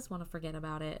really does want to forget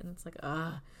about it. And it's like,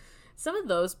 some of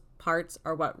those parts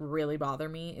are what really bother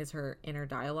me, is her inner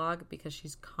dialogue, because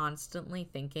she's constantly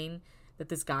thinking that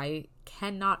this guy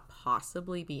cannot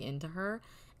possibly be into her.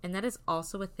 And that is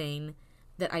also a thing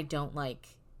that I don't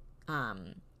like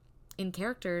in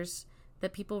characters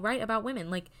that people write about women.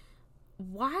 Like,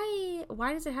 why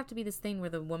does it have to be this thing where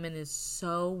the woman is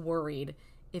so worried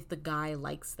if the guy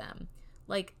likes them?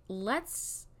 Like,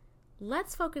 let's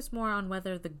focus more on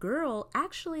whether the girl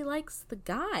actually likes the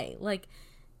guy. Like,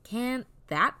 can't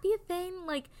that be a thing?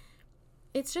 Like,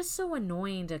 it's just so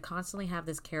annoying to constantly have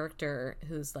this character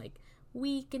who's like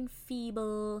weak and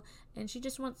feeble, and she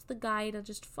just wants the guy to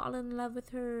just fall in love with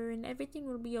her and everything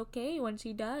will be okay once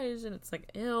he does. And it's like,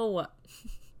 ew.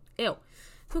 Ew.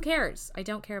 Who cares? I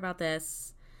don't care about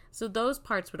this. So those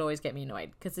parts would always get me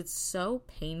annoyed, because it's so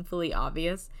painfully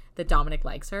obvious that Dominic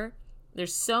likes her.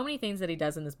 There's so many things that he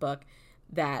does in this book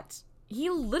that he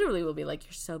literally will be like,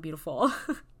 you're so beautiful.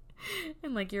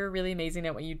 And like, you're really amazing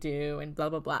at what you do, and blah,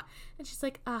 blah, blah. And she's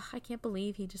like, I can't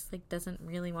believe he just like doesn't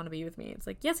really want to be with me. It's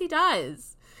like, yes, he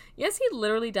does. Yes, he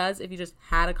literally does, if you just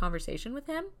had a conversation with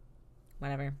him.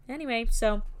 Whatever. Anyway,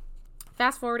 so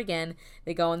fast forward again.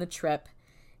 They go on the trip.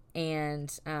 And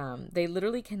they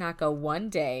literally cannot go one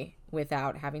day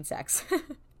without having sex.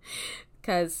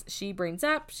 Because she brings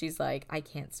up, she's like, I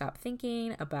can't stop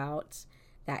thinking about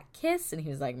that kiss. And he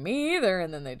was like, me either.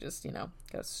 And then they just, you know,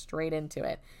 go straight into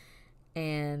it.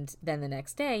 And then the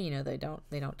next day, you know, they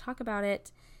don't talk about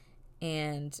it.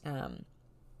 And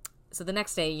so the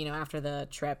next day, you know, after the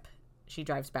trip, she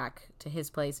drives back to his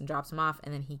place and drops him off.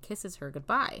 And then he kisses her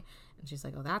goodbye. And she's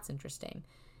like, oh, that's interesting.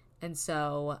 And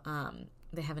so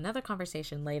they have another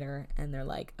conversation later, and they're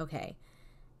like, okay,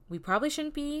 we probably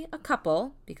shouldn't be a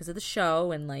couple because of the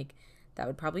show, and like that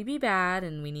would probably be bad,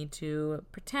 and we need to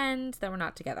pretend that we're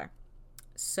not together.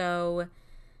 So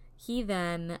he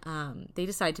then, they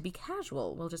decide to be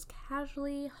casual. We'll just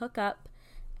casually hook up,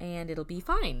 and it'll be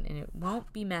fine, and it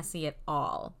won't be messy at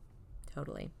all.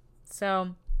 Totally.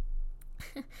 So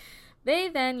they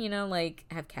then, you know, like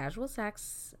have casual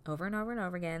sex over and over and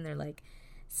over again. They're like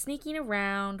sneaking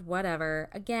around, whatever.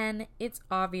 Again, it's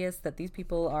obvious that these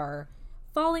people are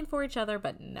falling for each other,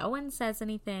 but no one says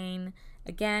anything.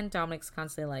 Again, Dominic's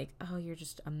constantly like, oh, you're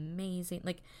just amazing.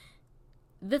 Like,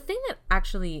 the thing that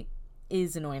actually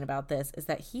is annoying about this is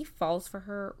that he falls for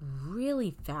her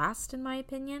really fast, in my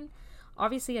opinion.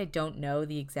 Obviously, I don't know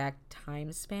the exact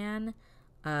time span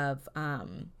of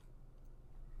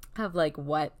like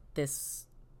what this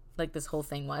whole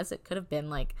thing was. It could have been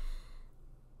like,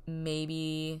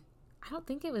 maybe, I don't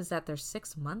think it was at their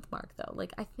 6-month mark though.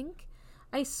 Like,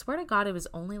 I swear to God, it was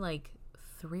only like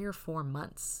 3 or 4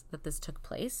 months that this took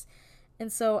place.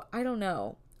 And so I don't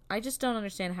know. I just don't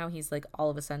understand how he's like all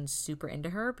of a sudden super into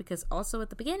her, because also at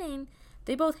the beginning,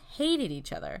 they both hated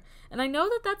each other. And I know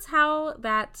that that's how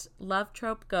that love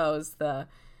trope goes, the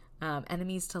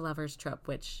enemies to lovers trope,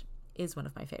 which is one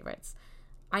of my favorites.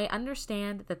 I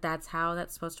understand that that's how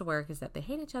that's supposed to work, is that they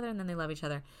hate each other and then they love each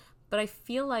other. But I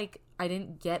feel like I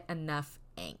didn't get enough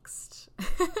angst.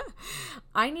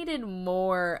 I needed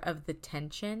more of the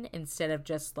tension instead of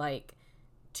just like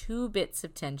 2 bits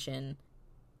of tension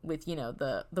with, you know,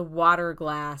 the water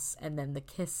glass and then the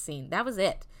kiss scene. That was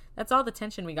it. That's all the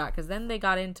tension we got, because then they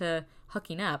got into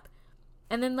hooking up.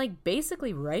 And then like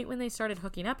basically right when they started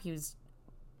hooking up, he was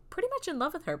pretty much in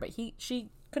love with her, but she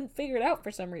couldn't figure it out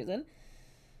for some reason.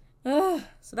 So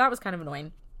that was kind of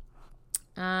annoying.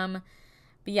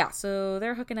 But yeah, so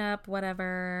they're hooking up,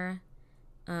 whatever.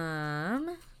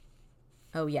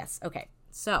 Oh yes, okay.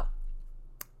 So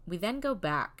we then go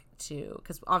back to,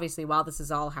 because obviously while this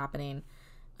is all happening,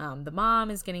 the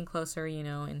mom is getting closer, you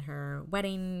know, in her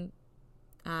wedding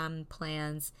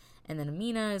plans, and then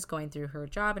Amina is going through her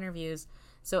job interviews.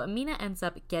 So Amina ends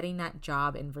up getting that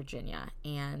job in Virginia,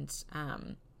 and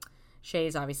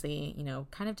Shay's obviously, you know,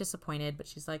 kind of disappointed, but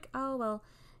she's like, oh, well,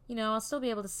 you know, I'll still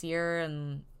be able to see her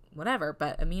and whatever.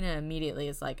 But Amina immediately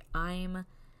is like, I'm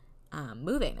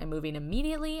moving. I'm moving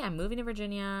immediately. I'm moving to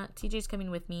Virginia. TJ's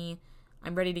coming with me.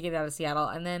 I'm ready to get out of Seattle.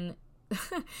 And then,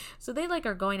 so they like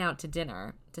are going out to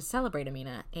dinner to celebrate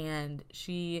Amina, and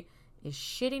she is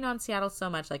shitting on Seattle so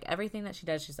much. Like everything that she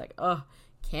does, she's like, oh,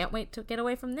 can't wait to get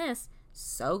away from this.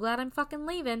 So glad I'm fucking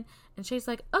leaving. And Shay's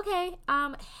like, okay,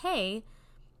 hey,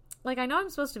 like, I know I'm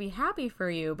supposed to be happy for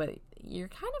you, but you're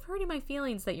kind of hurting my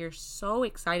feelings that you're so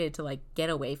excited to, like, get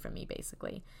away from me,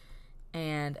 basically.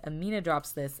 And Amina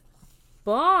drops this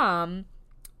bomb,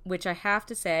 which I have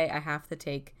to say, I have to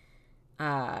take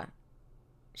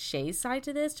Shay's side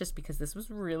to this, just because this was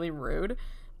really rude.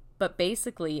 But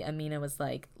basically, Amina was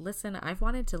like, listen, I've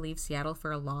wanted to leave Seattle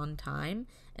for a long time.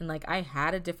 And, like, I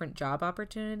had a different job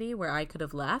opportunity where I could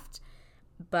have left.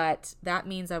 But that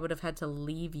means I would have had to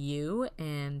leave you,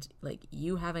 and, like,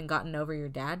 you haven't gotten over your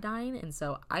dad dying. And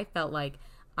so I felt like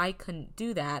I couldn't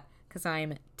do that because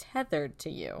I'm tethered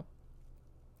to you.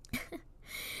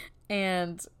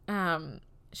 And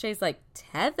Shay's like,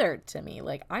 tethered to me?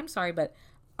 Like, I'm sorry, but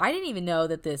I didn't even know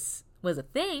that this was a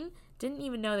thing. Didn't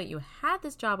even know that you had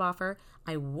this job offer.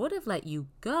 I would have let you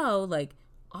go. Like,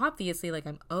 obviously, like,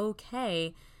 I'm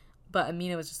okay. But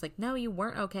Amina was just like, no, you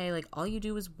weren't okay. Like, all you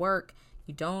do is work.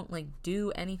 You don't, like,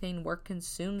 do anything. Work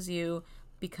consumes you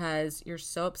because you're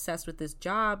so obsessed with this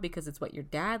job because it's what your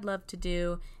dad loved to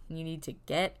do, and you need to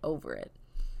get over it.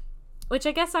 Which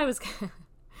I guess I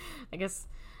guess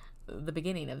the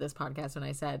beginning of this podcast when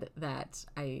I said that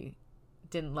I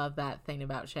didn't love that thing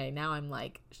about Shay. Now I'm,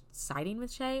 like, siding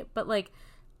with Shay. But, like,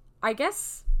 I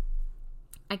guess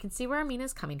I can see where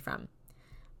Amina's coming from.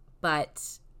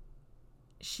 But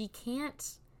she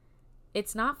can't...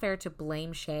 It's not fair to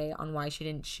blame Shay on why she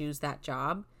didn't choose that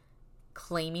job,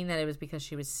 claiming that it was because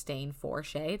she was staying for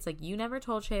Shay. It's like, you never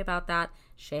told Shay about that.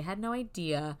 Shay had no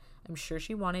idea. I'm sure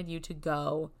she wanted you to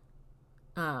go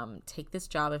take this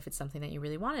job if it's something that you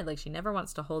really wanted. Like, she never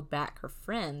wants to hold back her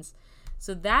friends.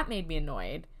 So that made me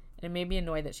annoyed. And it made me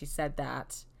annoyed that she said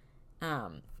that.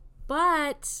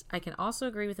 But I can also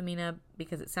agree with Amina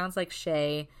because it sounds like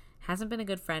Shay hasn't been a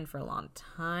good friend for a long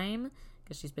time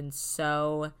because she's been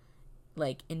so,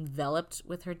 like, enveloped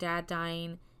with her dad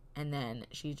dying, and then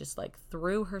she just, like,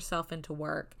 threw herself into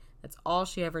work. That's all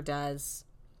she ever does.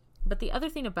 But the other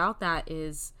thing about that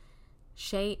is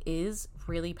Shay is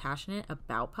really passionate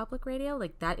about public radio.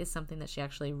 Like, that is something that she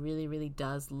actually really, really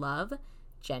does love,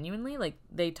 genuinely. Like,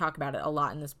 they talk about it a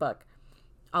lot in this book,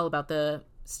 all about the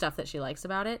stuff that she likes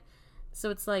about it. So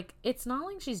it's like, it's not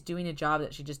like she's doing a job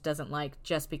that she just doesn't like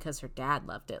just because her dad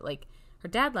loved it. Like, her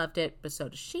dad loved it, but so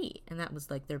does she. And that was,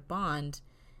 like, their bond.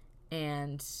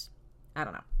 And I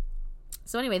don't know.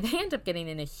 So anyway, they end up getting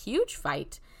in a huge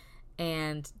fight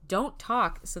and don't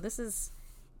talk. So this is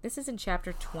in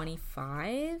chapter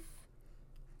 25.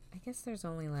 I guess there's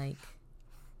only, like...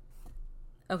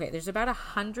 Okay, there's about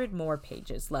 100 more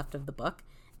pages left of the book.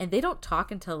 And they don't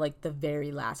talk until, like, the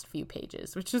very last few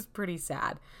pages, which is pretty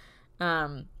sad.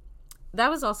 That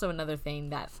was also another thing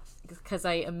that, because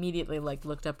I immediately, like,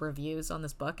 looked up reviews on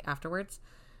this book afterwards,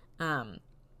 and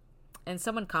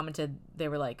someone commented, they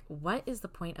were like, what is the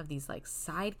point of these, like,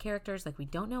 side characters? Like, we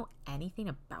don't know anything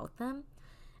about them.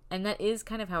 And that is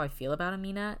kind of how I feel about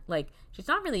Amina. Like, she's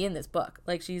not really in this book.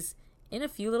 Like, she's in a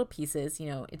few little pieces, you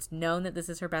know, it's known that this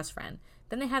is her best friend.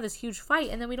 Then they have this huge fight,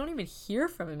 and then we don't even hear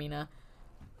from Amina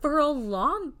for a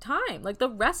long time, like, the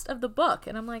rest of the book.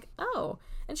 And I'm like, oh.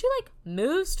 And she, like,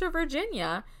 moves to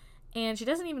Virginia, and she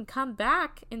doesn't even come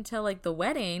back until, like, the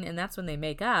wedding, and that's when they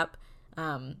make up,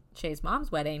 Shay's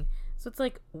mom's wedding. So it's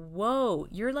like, whoa,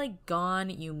 you're, like, gone,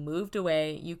 you moved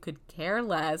away, you could care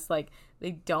less, like,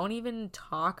 they don't even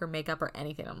talk or make up or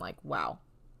anything. I'm like, wow,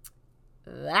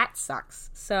 that sucks.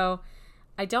 So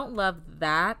I don't love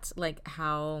that, like,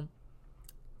 how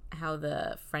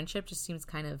the friendship just seems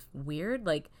kind of weird.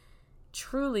 Like,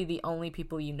 truly the only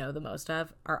people you know the most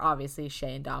of are obviously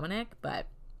Shay and Dominic, but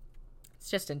it's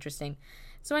just interesting.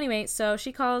 So anyway, so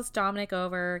she calls Dominic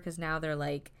over because now they're,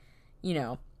 like, you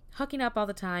know, hooking up all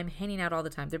the time, hanging out all the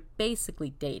time. They're basically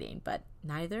dating, but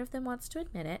neither of them wants to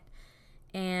admit it.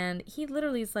 And he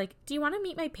literally is like, do you want to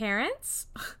meet my parents?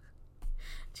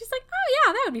 She's like, oh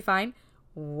yeah, that would be fine.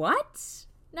 What?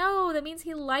 No, that means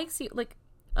he likes you. Like,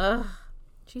 ugh.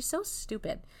 She's so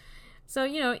stupid. So,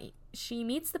 you know, she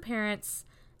meets the parents,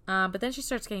 but then she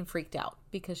starts getting freaked out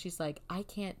because she's like, I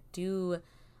can't do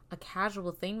a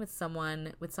casual thing with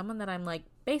someone that I'm, like,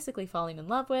 basically falling in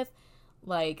love with.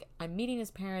 Like, I'm meeting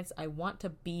his parents. I want to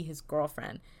be his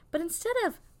girlfriend. But instead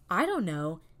of, I don't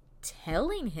know,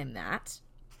 telling him that,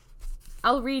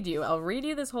 I'll read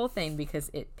you this whole thing because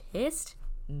it pissed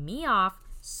me off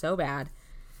so bad.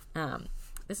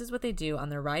 This is what they do on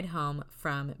their ride home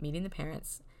from meeting the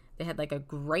parents. They had, like, a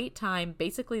great time.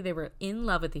 Basically, they were in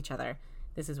love with each other.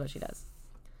 This is what she does.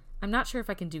 I'm not sure if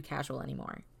I can do casual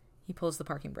anymore. He pulls the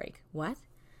parking brake. What?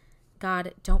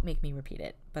 God, don't make me repeat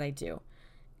it, but I do.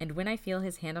 And when I feel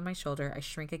his hand on my shoulder, I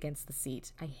shrink against the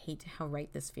seat. I hate how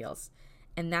right this feels.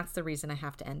 And that's the reason I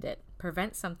have to end it.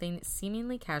 Prevent something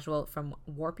seemingly casual from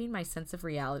warping my sense of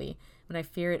reality when I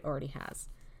fear it already has.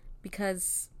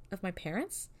 Because of my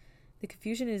parents? The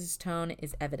confusion in his tone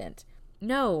is evident.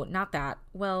 No, not that.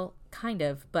 Well, kind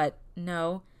of, but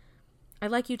no. I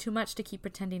like you too much to keep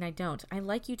pretending I don't. I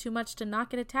like you too much to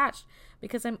not get attached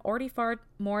because I'm already far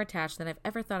more attached than I've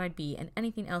ever thought I'd be, and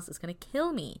anything else is going to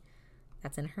kill me.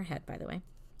 That's in her head, by the way.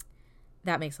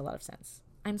 That makes a lot of sense.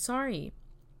 I'm sorry.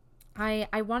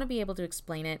 I want to be able to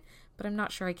explain it, but I'm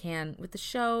not sure I can. With the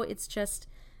show, it's just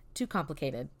too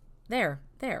complicated. There,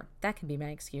 that can be my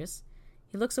excuse.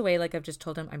 He looks away like I've just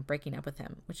told him I'm breaking up with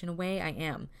him, which in a way I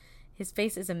am. His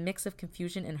face is a mix of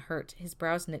confusion and hurt, his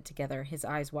brows knit together, his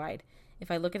eyes wide.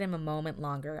 If I look at him a moment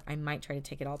longer, I might try to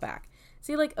take it all back.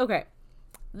 See, like, okay,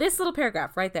 this little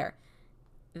paragraph right there,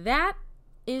 that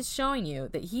is showing you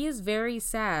that he is very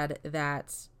sad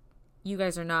that you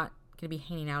guys are not going to be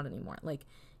hanging out anymore. Like,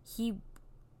 he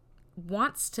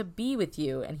wants to be with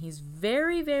you, and he's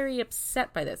very, very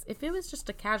upset by this. If it was just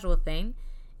a casual thing,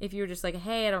 if you were just like,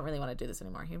 hey, I don't really want to do this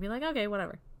anymore, he'd be like, okay,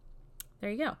 whatever. There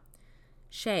you go.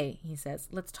 Shay, he says,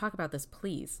 let's talk about this,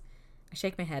 please. I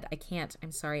shake my head. I can't.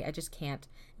 I'm sorry. I just can't.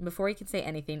 And before he can say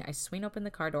anything, I swing open the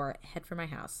car door, head for my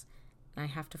house. And I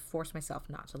have to force myself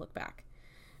not to look back.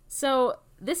 So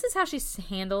this is how she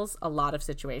handles a lot of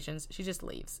situations. She just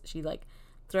leaves. She like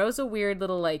throws a weird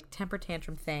little like temper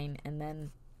tantrum thing and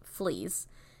then flees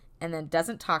and then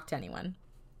doesn't talk to anyone.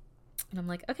 And I'm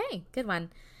like, okay, good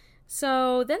one.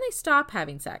 So then they stop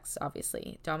having sex,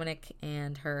 obviously. Dominic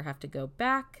and her have to go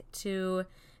back to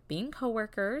being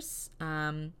coworkers.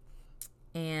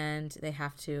 And they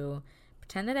have to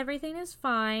pretend that everything is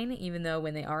fine, even though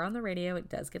when they are on the radio, it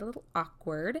does get a little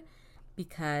awkward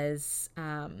because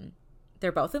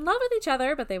they're both in love with each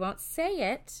other, but they won't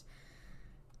say it.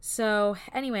 So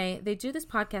anyway, they do this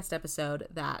podcast episode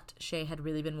that Shay had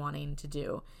really been wanting to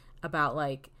do about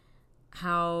like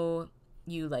how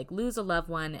you like lose a loved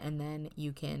one and then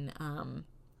you can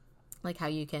like how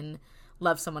you can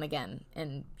love someone again.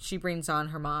 And she brings on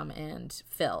her mom and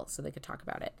Phil so they could talk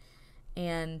about it.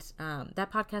 And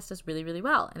that podcast does really, really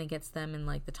well. And it gets them in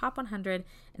like the top 100.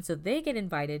 And so they get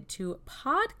invited to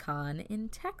PodCon in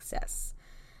Texas.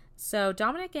 So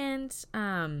Dominic and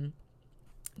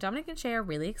Shay are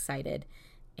really excited.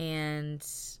 And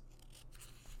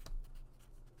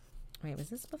wait, was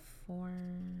this before?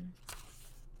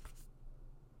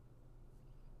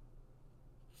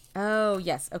 Oh,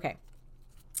 yes. Okay.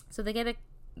 So they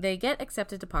get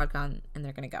accepted to PodCon and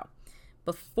they're going to go.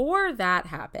 Before that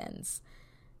happens,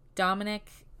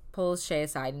 Dominic pulls Shay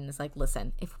aside and is like,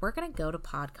 listen, if we're going to go to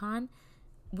PodCon,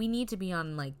 we need to be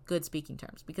on like good speaking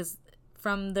terms because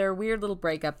from their weird little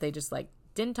breakup, they just like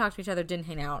didn't talk to each other, didn't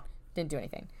hang out, didn't do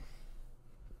anything.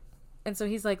 And so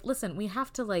he's like, listen, we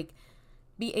have to like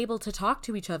be able to talk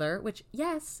to each other, which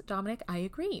yes, Dominic, I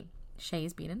agree.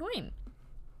 Shay's being annoying.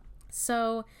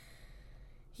 So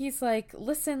he's like,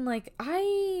 listen, like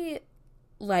I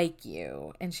like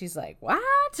you. And she's like,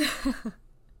 what?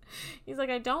 He's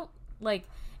like, I don't like,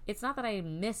 it's not that I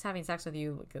miss having sex with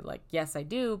you. Like, yes, I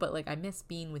do. But like, I miss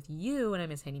being with you and I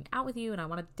miss hanging out with you and I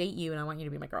want to date you and I want you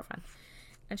to be my girlfriend.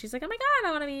 And she's like, oh my God,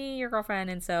 I want to be your girlfriend.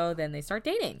 And so then they start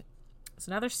dating.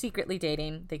 So now they're secretly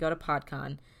dating. They go to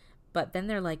PodCon. But then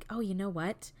they're like, oh, you know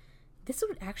what? This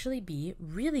would actually be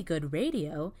really good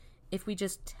radio if we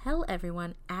just tell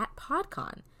everyone at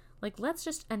PodCon. Like, let's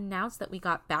just announce that we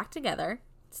got back together.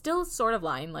 Still sort of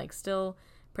lying, like still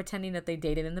pretending that they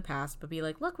dated in the past, but be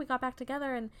like, look, we got back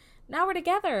together and now we're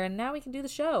together and now we can do the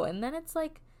show. And then it's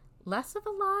like less of a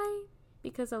lie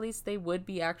because at least they would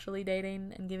be actually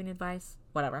dating and giving advice,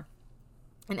 whatever.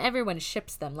 And everyone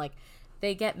ships them. Like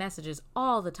they get messages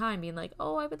all the time being like,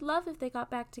 oh, I would love if they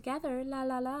got back together, la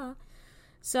la la.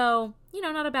 So, you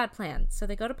know, not a bad plan. So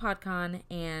they go to PodCon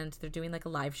and they're doing like a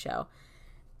live show.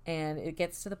 And it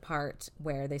gets to the part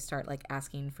where they start like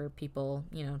asking for people,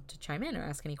 you know, to chime in or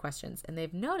ask any questions. And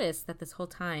they've noticed that this whole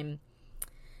time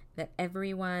that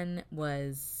everyone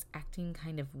was acting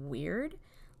kind of weird.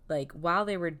 Like while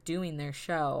they were doing their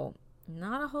show,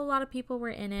 not a whole lot of people were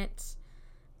in it.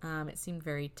 It seemed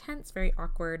very tense, very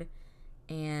awkward.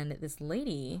 And this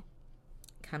lady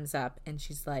comes up and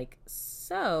she's like,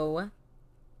 so,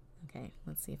 okay,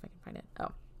 let's see if I can find it.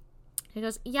 Oh. He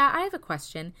goes, yeah, I have a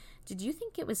question. Did you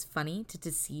think it was funny to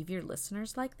deceive your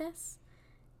listeners like this?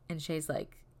 And Shay's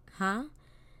like, huh?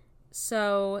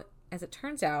 So, as it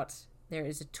turns out, there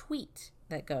is a tweet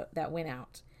that went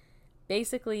out,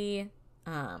 basically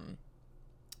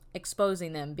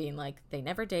exposing them, being like, they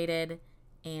never dated,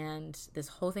 and this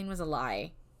whole thing was a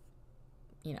lie.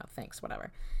 You know, thanks,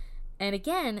 whatever. And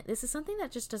again, this is something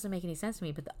that just doesn't make any sense to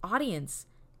me, but the audience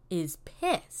is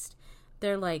pissed.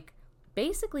 They're like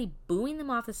basically booing them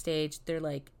off the stage. They're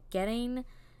like getting,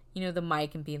 the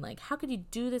mic and being like, how could you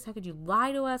do this? How could you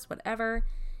lie to us? Whatever.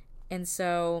 And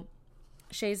so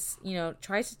Shay's,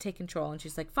 tries to take control, and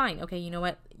she's like, fine, okay, you know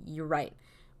what? You're right.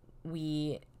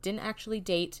 We didn't actually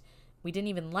date. We didn't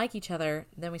even like each other.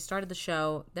 Then we started the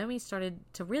show. Then we started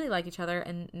to really like each other,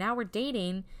 and now we're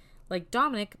dating. Like,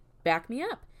 Dominic, back me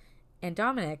up. And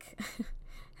Dominic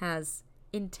has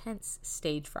intense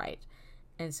stage fright.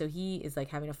 And so he is like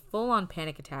having a full-on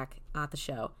panic attack at the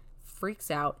show,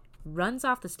 freaks out, runs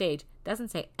off the stage, doesn't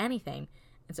say anything.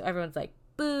 And so everyone's like,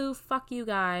 boo, fuck you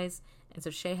guys. And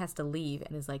so Shay has to leave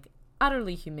and is like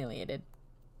utterly humiliated.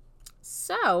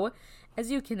 So, as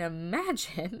you can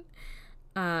imagine,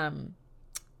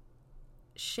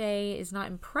 Shay is not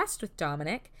impressed with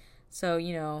Dominic. So,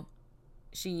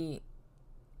 she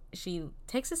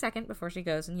takes a second before she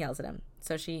goes and yells at him.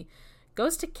 So she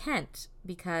goes to Kent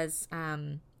because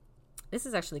this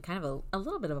is actually kind of a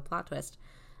little bit of a plot twist.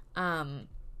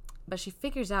 But she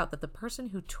figures out that the person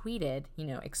who tweeted,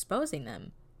 exposing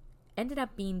them, ended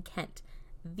up being Kent.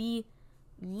 The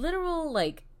literal,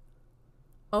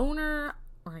 owner,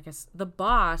 or I guess the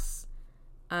boss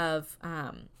of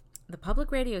the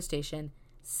public radio station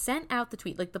sent out the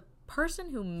tweet. Like, the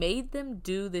person who made them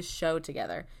do this show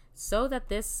together so that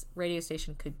this radio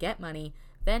station could get money,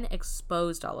 then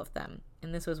exposed all of them.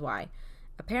 And this was why.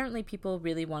 Apparently people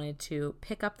really wanted to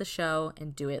pick up the show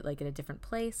and do it at a different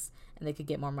place, and they could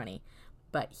get more money.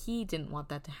 But he didn't want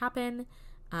that to happen.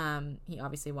 He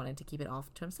obviously wanted to keep it all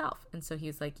to himself. And so he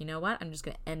was like, you know what? I'm just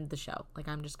going to end the show.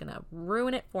 I'm just going to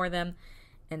ruin it for them.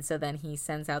 And so then he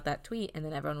sends out that tweet, and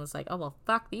then everyone was like, oh, well,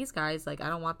 fuck these guys. I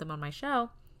don't want them on my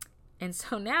show. And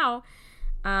so now,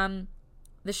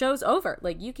 the show's over.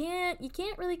 You can't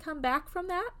really come back from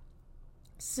that.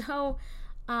 So,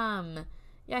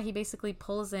 he basically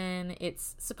pulls in,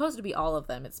 it's supposed to be all of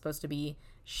them. It's supposed to be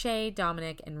Shay,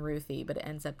 Dominic, and Ruthie, but it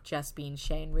ends up just being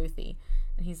Shay and Ruthie.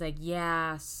 And he's like,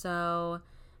 yeah, so,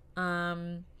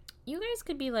 you guys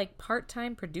could be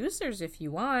part-time producers if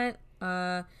you want,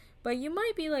 but you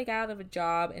might be out of a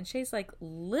job. And Shay's like,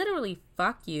 literally,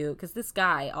 fuck you. Because this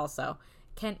guy also,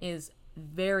 Kent, is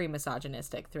very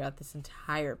misogynistic throughout this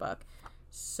entire book.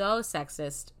 So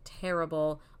sexist,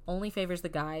 terrible, only favors the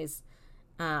guys.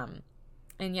 And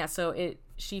yeah, so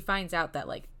she finds out that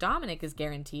Dominic is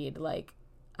guaranteed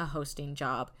a hosting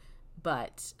job,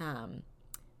 but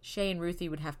Shay and Ruthie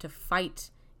would have to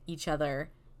fight each other.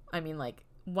 I mean,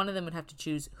 one of them would have to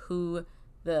choose who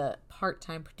the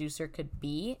part-time producer could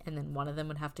be, and then one of them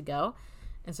would have to go.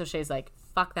 And so Shay's like,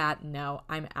 fuck that, no,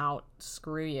 I'm out,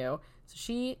 screw you. So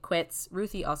she quits.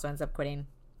 Ruthie also ends up quitting.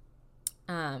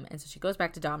 And so she goes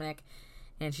back to Dominic,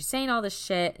 and she's saying all this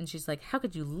shit, and she's like, how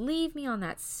could you leave me on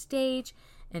that stage?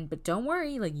 But don't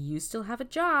worry, you still have a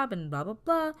job, and blah, blah,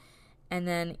 blah. And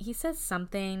then he says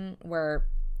something where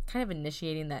kind of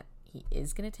initiating that he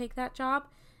is going to take that job.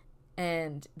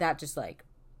 And that just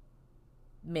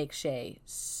makes Shay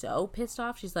so pissed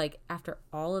off. She's like, after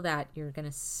all of that, you're going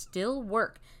to still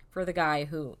work for the guy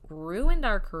who ruined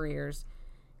our careers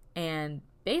and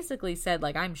basically said,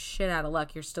 I'm shit out of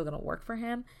luck. You're still going to work for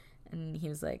him. And he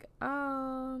was like,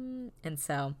 and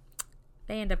so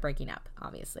they end up breaking up,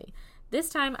 obviously. This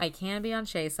time I can be on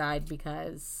Shay's side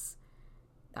because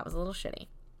that was a little shitty.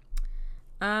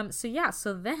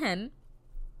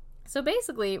 So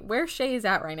basically where Shay is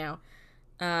at right now,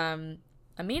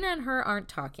 Amina and her aren't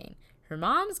talking. Her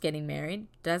mom's getting married,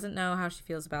 doesn't know how she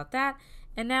feels about that.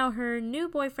 And now her new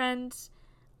boyfriend,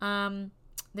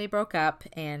 they broke up,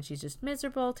 and she's just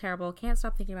miserable, terrible, can't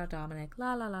stop thinking about Dominic,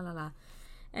 la la la la la.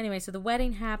 Anyway, so the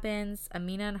wedding happens.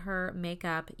 Amina and her make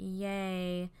up,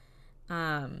 yay.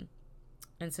 And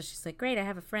so she's like, great, I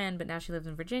have a friend, but now she lives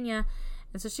in Virginia.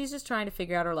 And so she's just trying to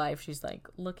figure out her life. She's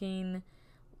looking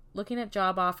at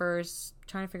job offers,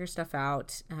 trying to figure stuff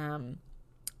out,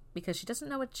 because she doesn't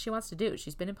know what she wants to do.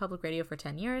 She's been in public radio for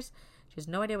 10 years. She has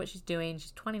no idea what she's doing.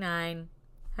 She's 29,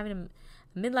 having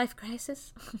a midlife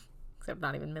crisis. Except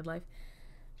not even midlife.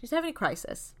 She's having a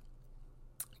crisis.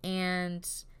 And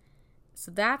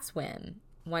so that's when,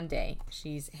 one day,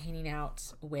 she's hanging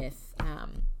out with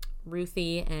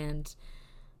Ruthie and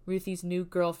Ruthie's new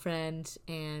girlfriend,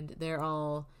 and they're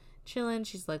all chilling.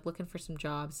 She's looking for some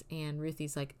jobs, and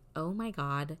Ruthie's like, oh my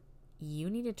god, you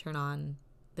need to turn on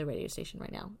the radio station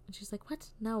right now. And she's like, what?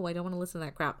 No, I don't want to listen to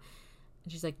that crap.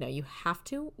 And she's like, no, you have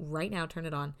to right now turn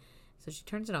it on. So she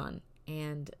turns it on,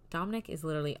 and Dominic is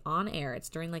literally on air. It's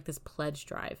during this pledge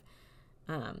drive.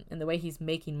 And the way he's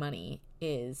making money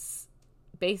is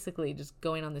basically just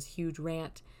going on this huge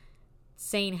rant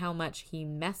saying how much he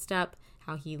messed up,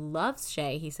 how he loves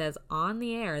Shay. He says on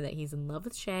the air that he's in love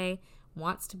with Shay,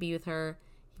 wants to be with her.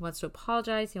 He wants to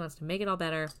apologize. He wants to make it all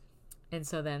better. And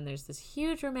so then there's this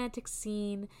huge romantic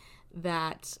scene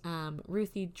that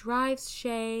Ruthie drives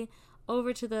Shay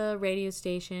over to the radio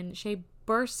station. Shay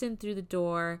bursts in through the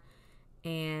door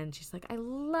and she's like, I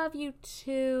love you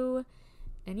too.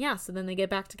 And yeah, so then they get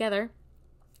back together.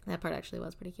 That part actually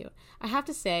was pretty cute. I have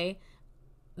to say,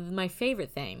 my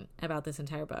favorite thing about this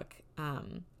entire book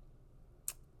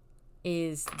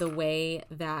is the way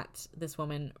that this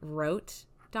woman wrote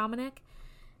Dominic.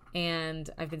 And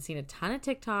I've been seeing a ton of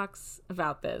TikToks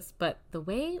about this, but the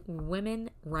way women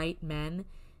write men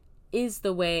is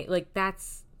the way, like,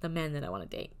 that's the men that I want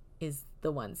to date, is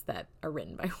the ones that are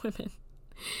written by women.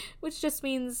 Which just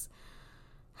means,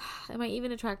 am I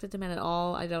even attracted to men at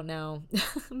all? I don't know.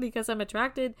 Because I'm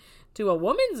attracted to a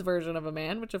woman's version of a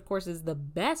man, which of course is the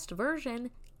best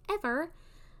version ever.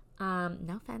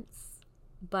 No offense.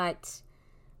 But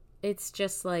it's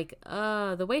just like,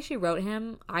 the way she wrote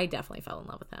him, I definitely fell in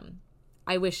love with him.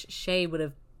 I wish Shay would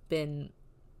have been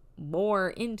more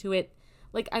into it.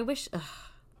 Like, I wish,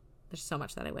 there's so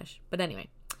much that I wish. But anyway.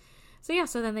 So yeah,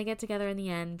 so then they get together in the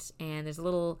end, and there's a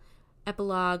little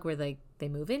epilogue where they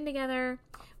move in together,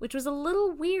 which was a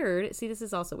little weird. See, this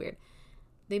is also weird.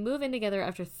 They move in together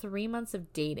after 3 months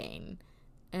of dating,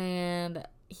 and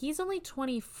he's only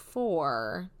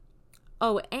 24.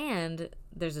 Oh, and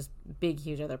there's this big,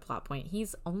 huge other plot point.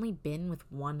 He's only been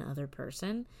with one other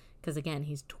person because, again,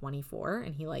 he's 24,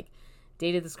 and he, like,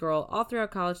 dated this girl all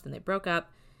throughout college, then they broke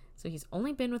up. So he's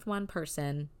only been with one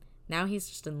person. Now he's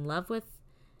just in love with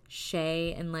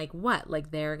Shay, and, like, what? Like,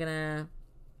 they're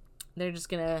just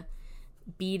gonna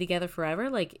be together forever?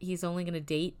 Like, he's only gonna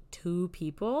date 2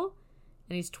 people,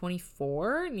 and he's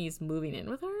 24, and he's moving in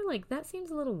with her? Like, that seems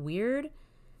a little weird.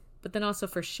 But then also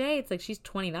for Shay, it's like she's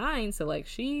 29, so, like,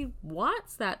 she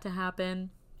wants that to happen.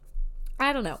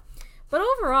 I don't know. But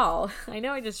overall, I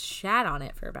know I just shat on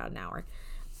it for about an hour,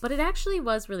 but it actually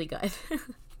was really good.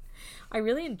 I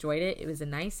really enjoyed it. It was a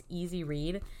nice, easy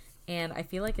read, and I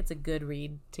feel like it's a good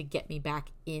read to get me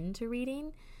back into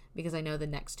reading, because I know the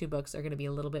next 2 books are going to be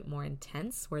a little bit more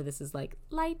intense, where this is, like,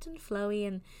 light and flowy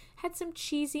and had some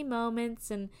cheesy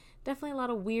moments and definitely a lot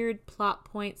of weird plot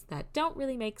points that don't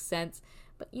really make sense.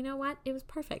 But you know what? It was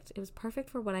perfect. It was perfect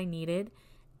for what I needed,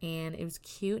 and it was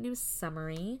cute, and it was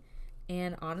summery,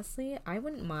 and honestly, I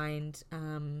wouldn't mind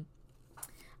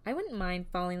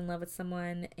falling in love with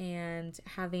someone and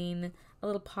having a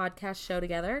little podcast show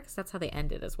together, because that's how they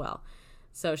ended as well.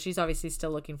 So she's obviously still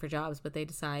looking for jobs, but they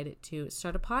decided to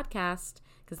start a podcast,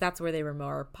 because that's where they were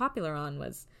more popular on,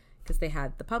 was because they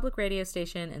had the public radio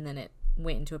station, and then it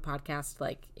went into a podcast,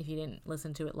 like, if you didn't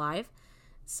listen to it live.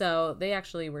 So they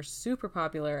actually were super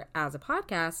popular as a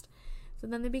podcast. So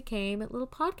then they became little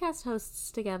podcast hosts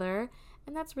together,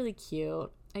 and that's really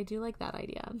cute. I do like that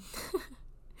idea.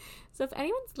 So if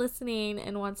anyone's listening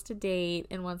and wants to date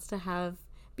and wants to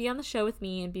be on the show with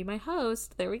me and be my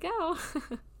host, there we go.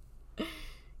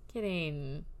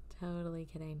 Kidding. Totally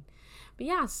kidding. But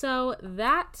yeah, so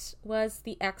that was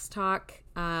the X Talk.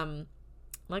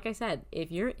 Like I said, if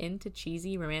you're into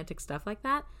cheesy romantic stuff like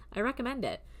that, I recommend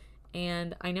it.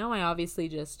 And I know I obviously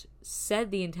just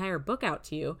said the entire book out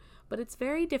to you, but it's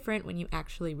very different when you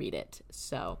actually read it.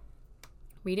 So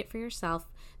read it for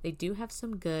yourself. They do have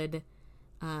some good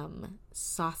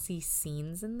saucy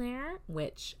scenes in there,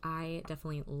 which I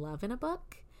definitely love in a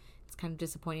book. It's kind of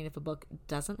disappointing if a book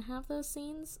doesn't have those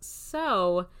scenes.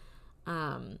 So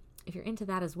if you're into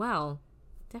that as well,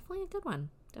 definitely a good one.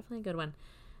 Definitely a good one.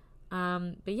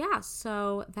 But yeah,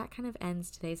 so that kind of ends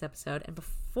today's episode. And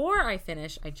before I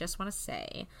finish, I just want to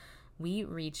say we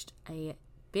reached a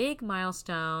big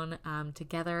milestone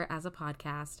together as a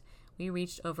podcast. We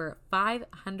reached over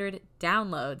 500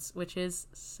 downloads, which is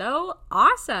so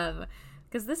awesome,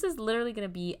 because this is literally going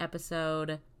to be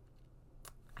episode,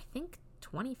 I think,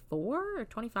 24 or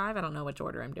 25. I don't know which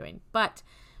order I'm doing, but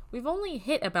we've only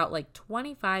hit about like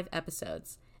 25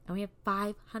 episodes, and we have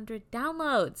 500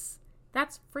 downloads.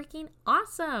 That's freaking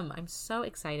awesome. I'm so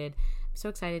excited. I'm so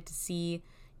excited to see,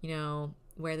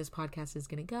 where this podcast is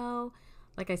going to go.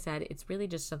 Like I said, it's really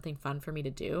just something fun for me to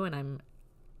do, and I'm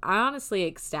honestly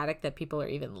ecstatic that people are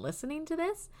even listening to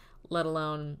this, let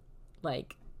alone,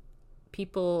 like,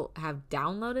 people have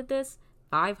downloaded this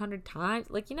 500 times.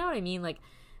 Like, you know what I mean? Like,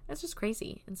 that's just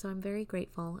crazy. And so I'm very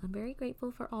grateful. I'm very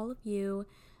grateful for all of you.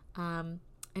 And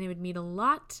it would mean a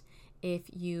lot if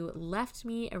you left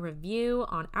me a review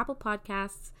on Apple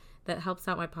Podcasts. That helps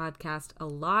out my podcast a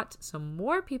lot, so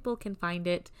more people can find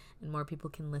it and more people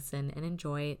can listen and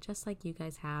enjoy it just like you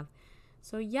guys have.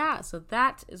 So yeah, so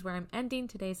that is where I'm ending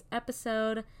today's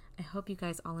episode. I hope you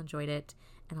guys all enjoyed it,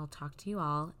 and I'll talk to you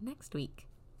all next week.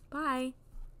 Bye.